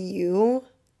see you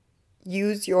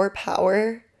use your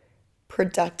power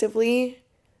productively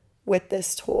with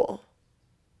this tool.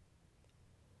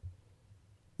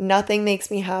 Nothing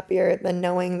makes me happier than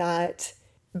knowing that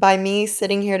by me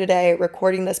sitting here today,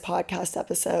 recording this podcast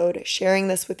episode, sharing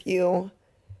this with you,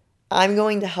 I'm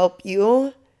going to help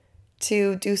you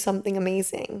to do something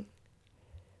amazing.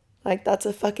 Like, that's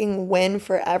a fucking win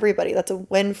for everybody. That's a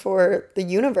win for the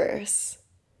universe.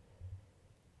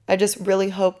 I just really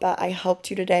hope that I helped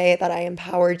you today, that I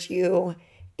empowered you,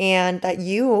 and that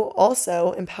you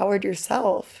also empowered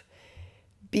yourself.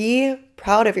 Be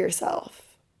proud of yourself.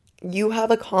 You have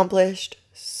accomplished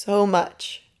so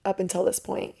much up until this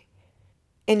point,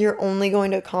 and you're only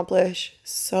going to accomplish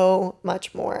so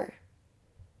much more.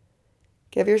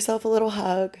 Give yourself a little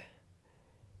hug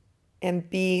and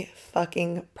be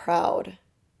fucking proud.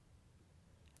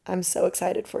 I'm so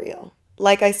excited for you.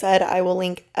 Like I said, I will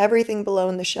link everything below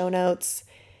in the show notes.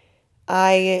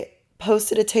 I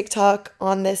posted a TikTok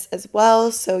on this as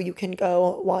well, so you can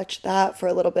go watch that for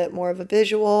a little bit more of a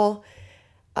visual.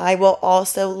 I will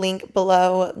also link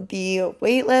below the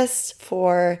waitlist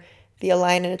for the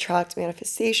Align and Attract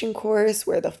Manifestation course,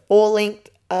 where the full length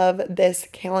of this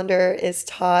calendar is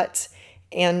taught,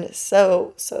 and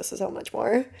so much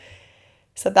more.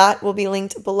 So that will be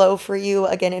linked below for you.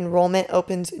 Again, enrollment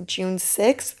opens June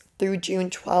 6th through June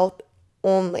 12th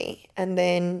only, and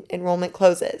then enrollment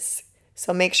closes.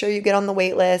 So make sure you get on the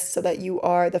wait list so that you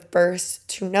are the first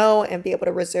to know and be able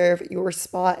to reserve your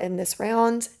spot in this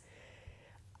round.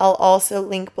 I'll also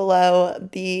link below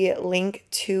the link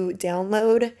to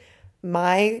download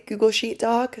my Google Sheet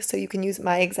doc so you can use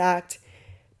my exact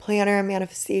planner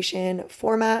manifestation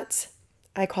format.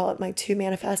 I call it my to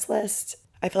manifest list.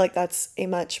 I feel like that's a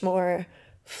much more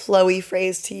flowy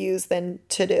phrase to use than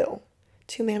to do.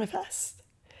 To manifest.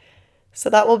 So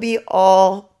that will be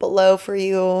all below for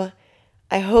you.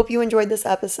 I hope you enjoyed this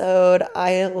episode.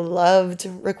 I loved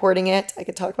recording it. I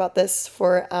could talk about this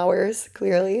for hours,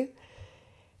 clearly.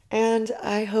 And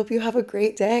I hope you have a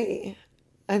great day.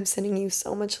 I'm sending you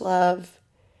so much love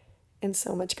and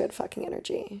so much good fucking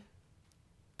energy.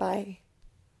 Bye.